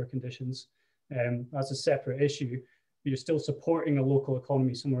slave labor conditions. That's a separate issue, but you're still supporting a local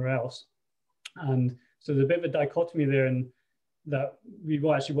economy somewhere else. And so there's a bit of a dichotomy there, in that we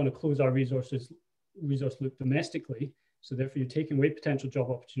will actually want to close our resource loop domestically. So therefore you're taking away potential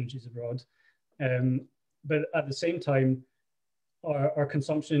job opportunities abroad. But at the same time, our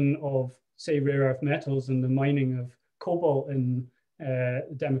consumption of, say, rare earth metals and the mining of cobalt in the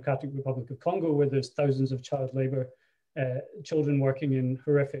Democratic Republic of Congo, where there's thousands of child labor, children working in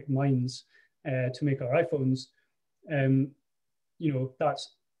horrific mines to make our iPhones,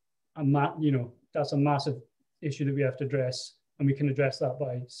 that's a massive issue that we have to address, and we can address that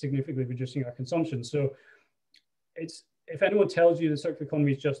by significantly reducing our consumption. So if anyone tells you the circular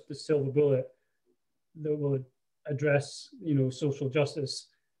economy is just the silver bullet that will address social justice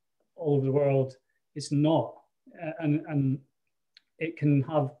all over the world, it's not. And it can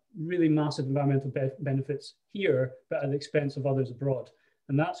have really massive environmental benefits here, but at the expense of others abroad.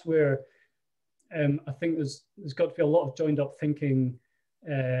 And that's where I think there's got to be a lot of joined up thinking,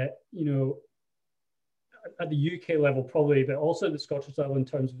 at the UK level probably, but also at the Scottish level in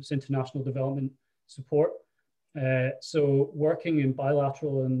terms of its international development support. So working in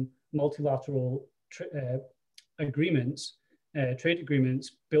bilateral and multilateral agreements, trade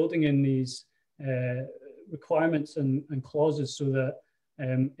agreements, building in these requirements and clauses so that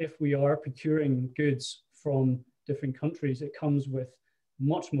if we are procuring goods from different countries, it comes with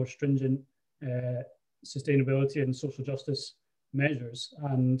much more stringent sustainability and social justice measures.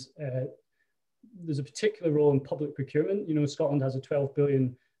 And there's a particular role in public procurement. You know, Scotland has a £12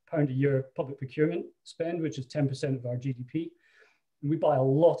 billion a year public procurement spend, which is 10% of our GDP. And we buy a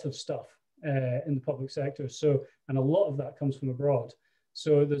lot of stuff in the public sector. So, and a lot of that comes from abroad.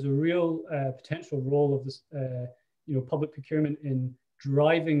 So there's a real potential role of this, you know, public procurement in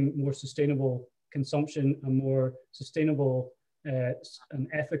driving more sustainable consumption and more sustainable and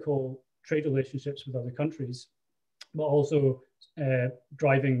ethical trade relationships with other countries, but also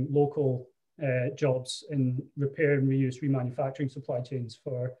driving local jobs in repair and reuse, remanufacturing supply chains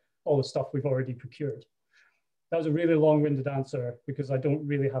for all the stuff we've already procured. That was a really long-winded answer because I don't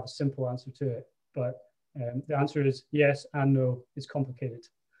really have a simple answer to it, but the answer is yes and no. It's complicated.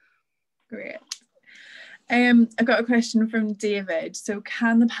 Great. I've got a question from David. So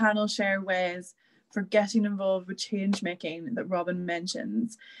can the panel share ways for getting involved with change making that Robin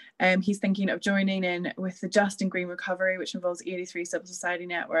mentions? He's thinking of joining in with the Just and Green Recovery, which involves 83 civil society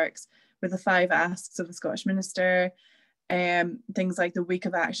networks, with the 5 asks of the Scottish Minister, things like the Week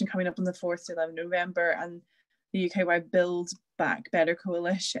of Action coming up on the 4th to 11th November, and the UK-wide Build Back Better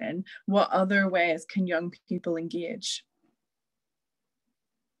coalition. What other ways can young people engage?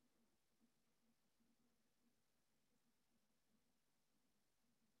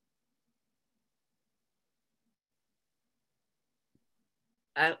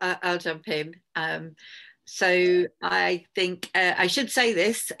 I'll jump in. So I think I should say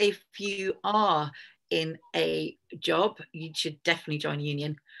this: if you are in a job, you should definitely join a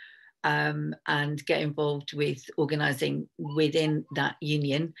union and get involved with organising within that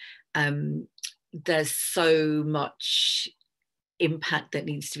union. There's so much impact that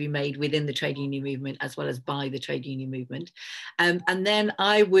needs to be made within the trade union movement as well as by the trade union movement. And then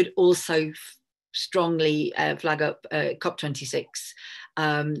I would also strongly flag up COP26,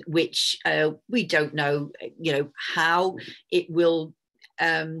 which we don't know, you know, how it will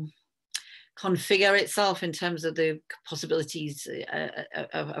configure itself in terms of the possibilities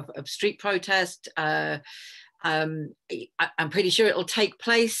of street protest. I'm pretty sure it'll take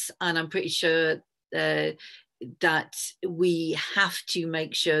place, and I'm pretty sure that we have to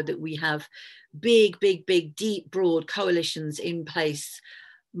make sure that we have big, deep, broad coalitions in place,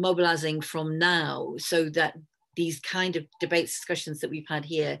 mobilizing from now, so that these kind of debates, discussions that we've had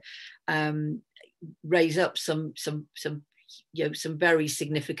here raise up some you know, some very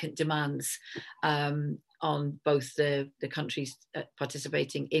significant demands on both the countries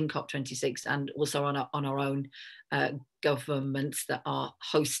participating in COP26 and also on our own governments that are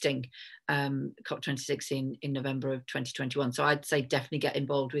hosting COP26 in November of 2021. So I'd say definitely get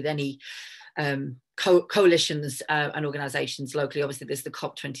involved with any coalitions and organisations locally. Obviously, there's the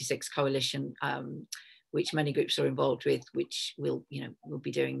COP26 coalition, which many groups are involved with, which we'll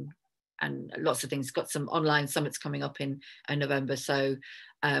be doing, and lots of things. Got some online summits coming up in November. So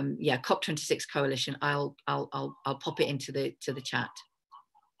yeah, COP26 coalition. I'll pop it into the chat.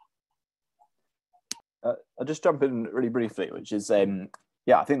 I'll just jump in really briefly, which is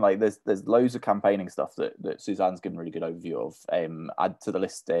yeah, I think like there's loads of campaigning stuff that Suzanne's given a really good overview of. Add to the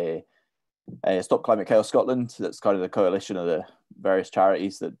list Stop Climate Chaos Scotland. That's kind of the coalition of the various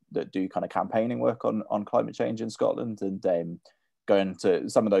charities that do kind of campaigning work on climate change in Scotland, and going to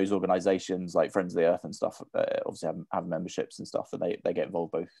some of those organisations like Friends of the Earth and stuff. Obviously have memberships and stuff, and they get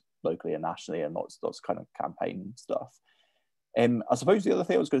involved both locally and nationally, and lots of kind of campaign stuff. I suppose the other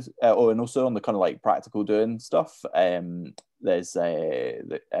thing I was going to, and also on the kind of like practical doing stuff, there's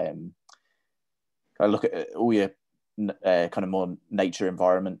kind of look at all your kind of more nature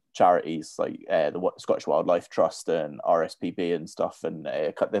environment charities like the Scottish Wildlife Trust and RSPB and stuff, and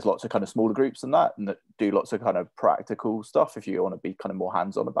there's lots of kind of smaller groups and that do lots of kind of practical stuff if you want to be kind of more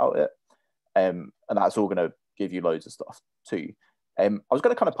hands-on about it, and that's all going to give you loads of stuff too. I was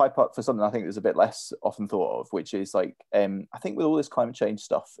going to kind of pipe up for something I think is a bit less often thought of, which is like, I think with all this climate change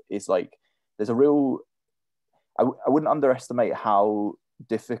stuff, is like, there's a real, I wouldn't underestimate how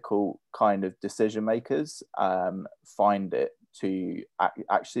difficult kind of decision makers find it to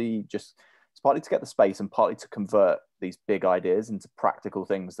actually just, it's partly to get the space and partly to convert these big ideas into practical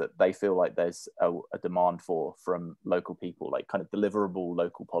things that they feel like there's a demand for from local people, like kind of deliverable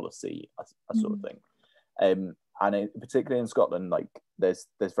local policy, a sort of thing. And particularly in Scotland, like there's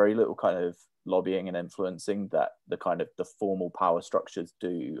very little kind of lobbying and influencing that the formal power structures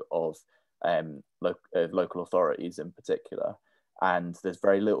do of local authorities in particular, and there's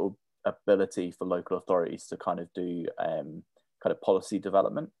very little ability for local authorities to kind of do policy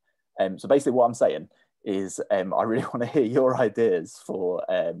development. So basically what I'm saying is I really want to hear your ideas for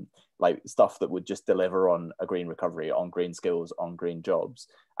like stuff that would just deliver on a green recovery, on green skills, on green jobs.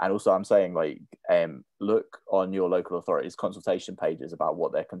 And also I'm saying, like, look on your local authorities consultation pages about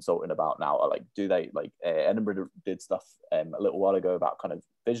what they're consulting about now. Like, do they, like, Edinburgh did stuff a little while ago about kind of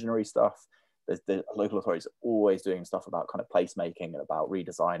visionary stuff. The local authorities are always doing stuff about kind of placemaking and about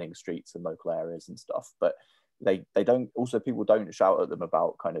redesigning streets and local areas and stuff, but they don't, also people don't shout at them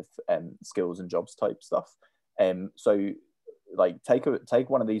about kind of skills and jobs type stuff. So like take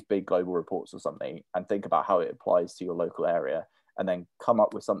one of these big global reports or something and think about how it applies to your local area, and then come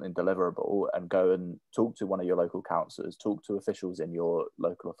up with something deliverable and go and talk to one of your local councillors, talk to officials in your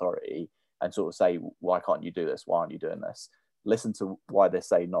local authority and sort of say, why can't you do this? Why aren't you doing this? Listen to why they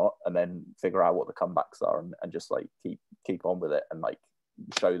say not, and then figure out what the comebacks are, and just like keep on with it, and like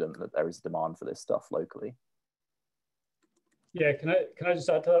show them that there is demand for this stuff locally. Yeah, can I just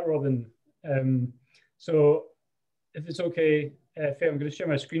add to that, Robin? So if it's okay, Faye, I'm going to share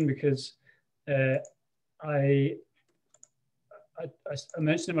my screen because I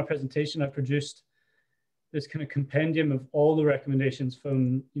mentioned in my presentation I produced this kind of compendium of all the recommendations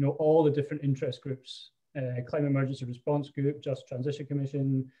from, you know, all the different interest groups, Climate Emergency Response Group, Just Transition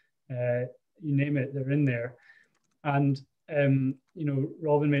Commission, you name it, they're in there. And you know,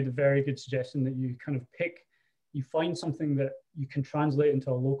 Robin made a very good suggestion that you kind of you find something that you can translate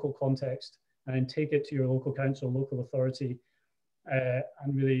into a local context and then take it to your local council, local authority, and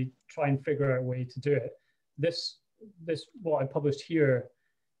really try and figure out a way to do it. This what I published here,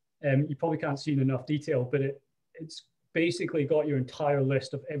 you probably can't see in enough detail, but it's basically got your entire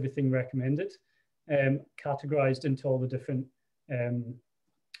list of everything recommended, categorized into all the different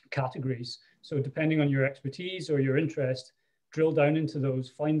categories. So depending on your expertise or your interest, drill down into those,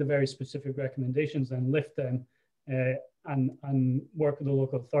 find the very specific recommendations, then lift them and work with the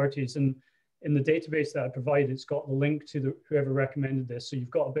local authorities. And in the database that I provide, it's got the link to whoever recommended this. So you've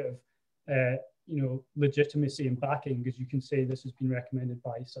got a bit of you know, legitimacy and backing, because you can say this has been recommended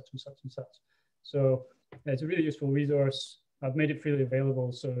by such and such and such. So it's a really useful resource. I've made it freely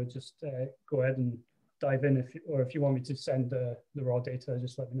available, so just go ahead and dive in, if you want me to send the raw data,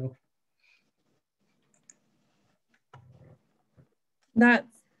 just let me know. That's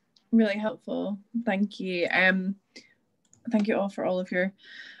really helpful. Thank you. Thank you all for all of your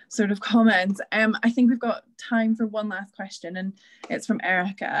sort of comments. I think we've got time for one last question, and it's from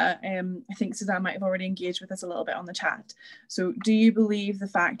Erica. I think Suzanne might have already engaged with us a little bit on the chat. So do you believe the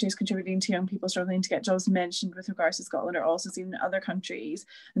factors contributing to young people struggling to get jobs mentioned with regards to Scotland are also seen in other countries?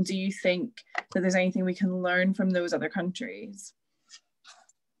 And do you think that there's anything we can learn from those other countries?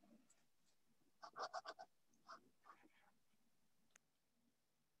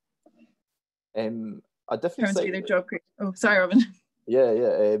 I definitely say either job creation. Oh, sorry, Robin.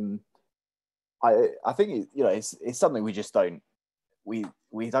 Yeah. I think you know, it's something we just don't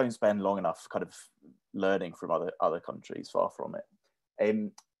spend long enough kind of learning from other countries. Far from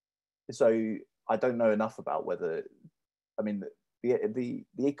it. So I don't know enough about whether, I mean, the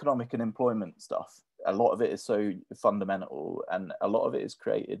economic and employment stuff, a lot of it is so fundamental, and a lot of it is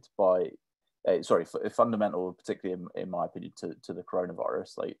created by fundamental, particularly in my opinion, to the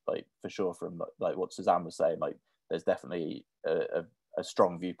coronavirus. Like for sure, from like what Suzanne was saying, like there's definitely a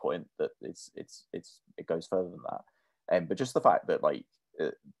strong viewpoint that it goes further than that. But just the fact that like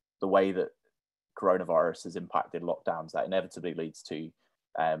the way that coronavirus has impacted lockdowns, that inevitably leads to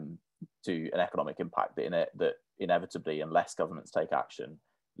an economic impact that inevitably, unless governments take action,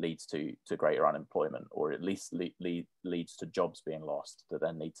 leads to greater unemployment, or at least leads to jobs being lost that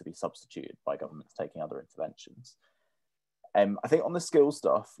then need to be substituted by governments taking other interventions. I think on the skill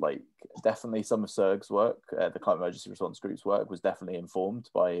stuff, like definitely some of SERG's work, the Climate Emergency Response Group's work, was definitely informed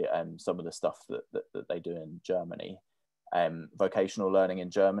by some of the stuff that they do in Germany. Vocational learning in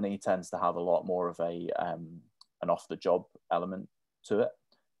Germany tends to have a lot more of an off-the-job element to it.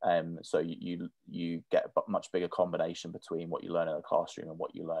 So you get a much bigger combination between what you learn in the classroom and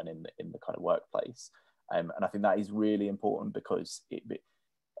what you learn in the kind of workplace. And I think that is really important, because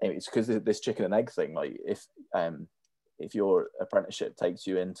it's because of this chicken and egg thing. Like if your apprenticeship takes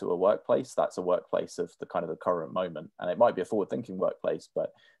you into a workplace, that's a workplace of the kind of the current moment, and it might be a forward-thinking workplace,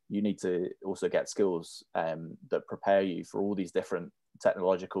 but you need to also get skills that prepare you for all these different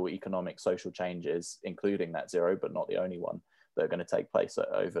technological, economic, social changes, including net zero, but not the only one, that are going to take place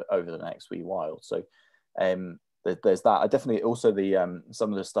over the next wee while. So there's that. I definitely also the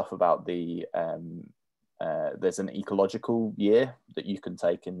some of the stuff about the there's an ecological year that you can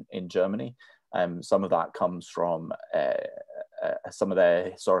take in Germany. Some of that comes from some of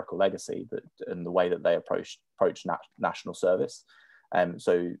their historical legacy and the way that they approach national service.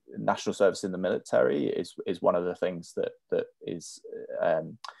 So national service in the military is one of the things that is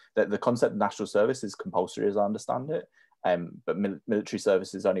that the concept of national service is compulsory, as I understand it. But military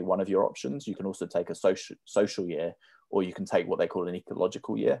service is only one of your options. You can also take a social year, or you can take what they call an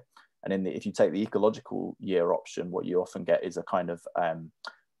ecological year. And if you take the ecological year option, what you often get is a kind of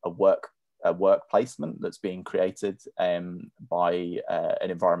a work placement that's being created by an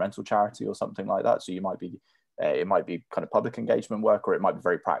environmental charity or something like that. So you might be it might be kind of public engagement work, or it might be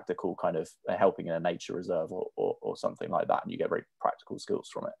very practical, kind of helping in a nature reserve or something like that, and you get very practical skills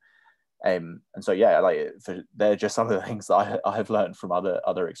from it. And so yeah, like they're just some of the things that I have learned from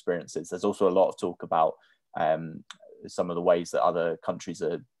other experiences. There's also a lot of talk about some of the ways that other countries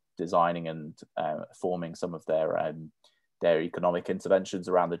are designing and forming some of their economic interventions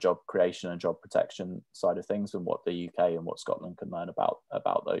around the job creation and job protection side of things, and what the UK and what Scotland can learn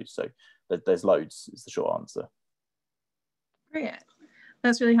about those. So there's loads is the short answer. Great,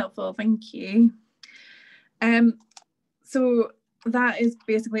 that's really helpful, thank you. So that is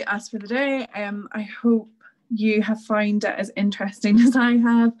basically us for the day. I hope you have found it as interesting as I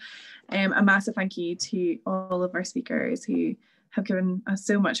have. A massive thank you to all of our speakers who have given us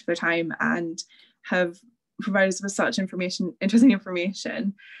so much of their time and have provided us with such interesting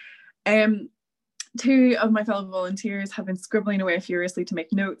information. Two of my fellow volunteers have been scribbling away furiously to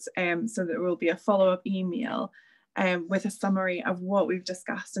make notes, so there will be a follow-up email with a summary of what we've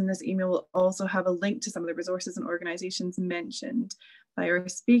discussed, and this email will also have a link to some of the resources and organisations mentioned by our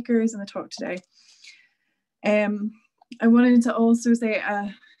speakers in the talk today. I wanted to also say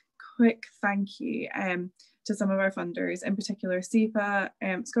a quick thank you to some of our funders, in particular SEPA,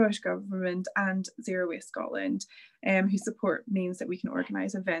 Scottish Government and Zero Waste Scotland, whose support means that we can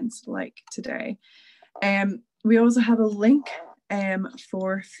organise events like today. We also have a link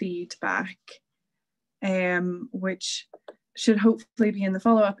for feedback, which should hopefully be in the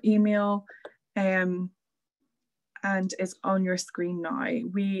follow-up email and is on your screen now.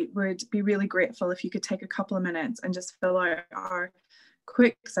 We would be really grateful if you could take a couple of minutes and just fill out our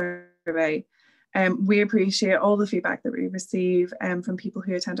quick survey. We appreciate all the feedback that we receive from people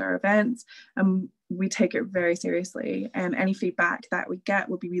who attend our events, and we take it very seriously. Any feedback that we get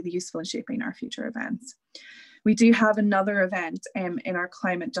will be really useful in shaping our future events. We do have another event in our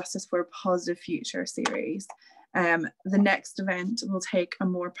Climate Justice for a Positive Future series. The next event will take a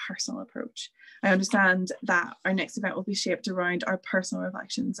more personal approach. I understand that our next event will be shaped around our personal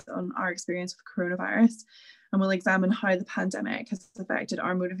reflections on our experience with coronavirus, and we'll examine how the pandemic has affected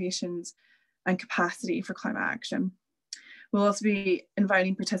our motivations and capacity for climate action. We'll also be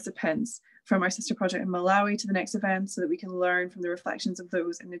inviting participants from our sister project in Malawi to the next event so that we can learn from the reflections of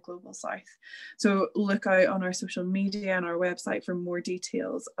those in the global south. So look out on our social media and our website for more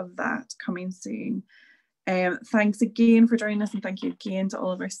details of that coming soon. Thanks again for joining us, and thank you again to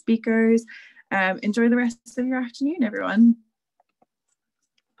all of our speakers. Enjoy the rest of your afternoon, everyone.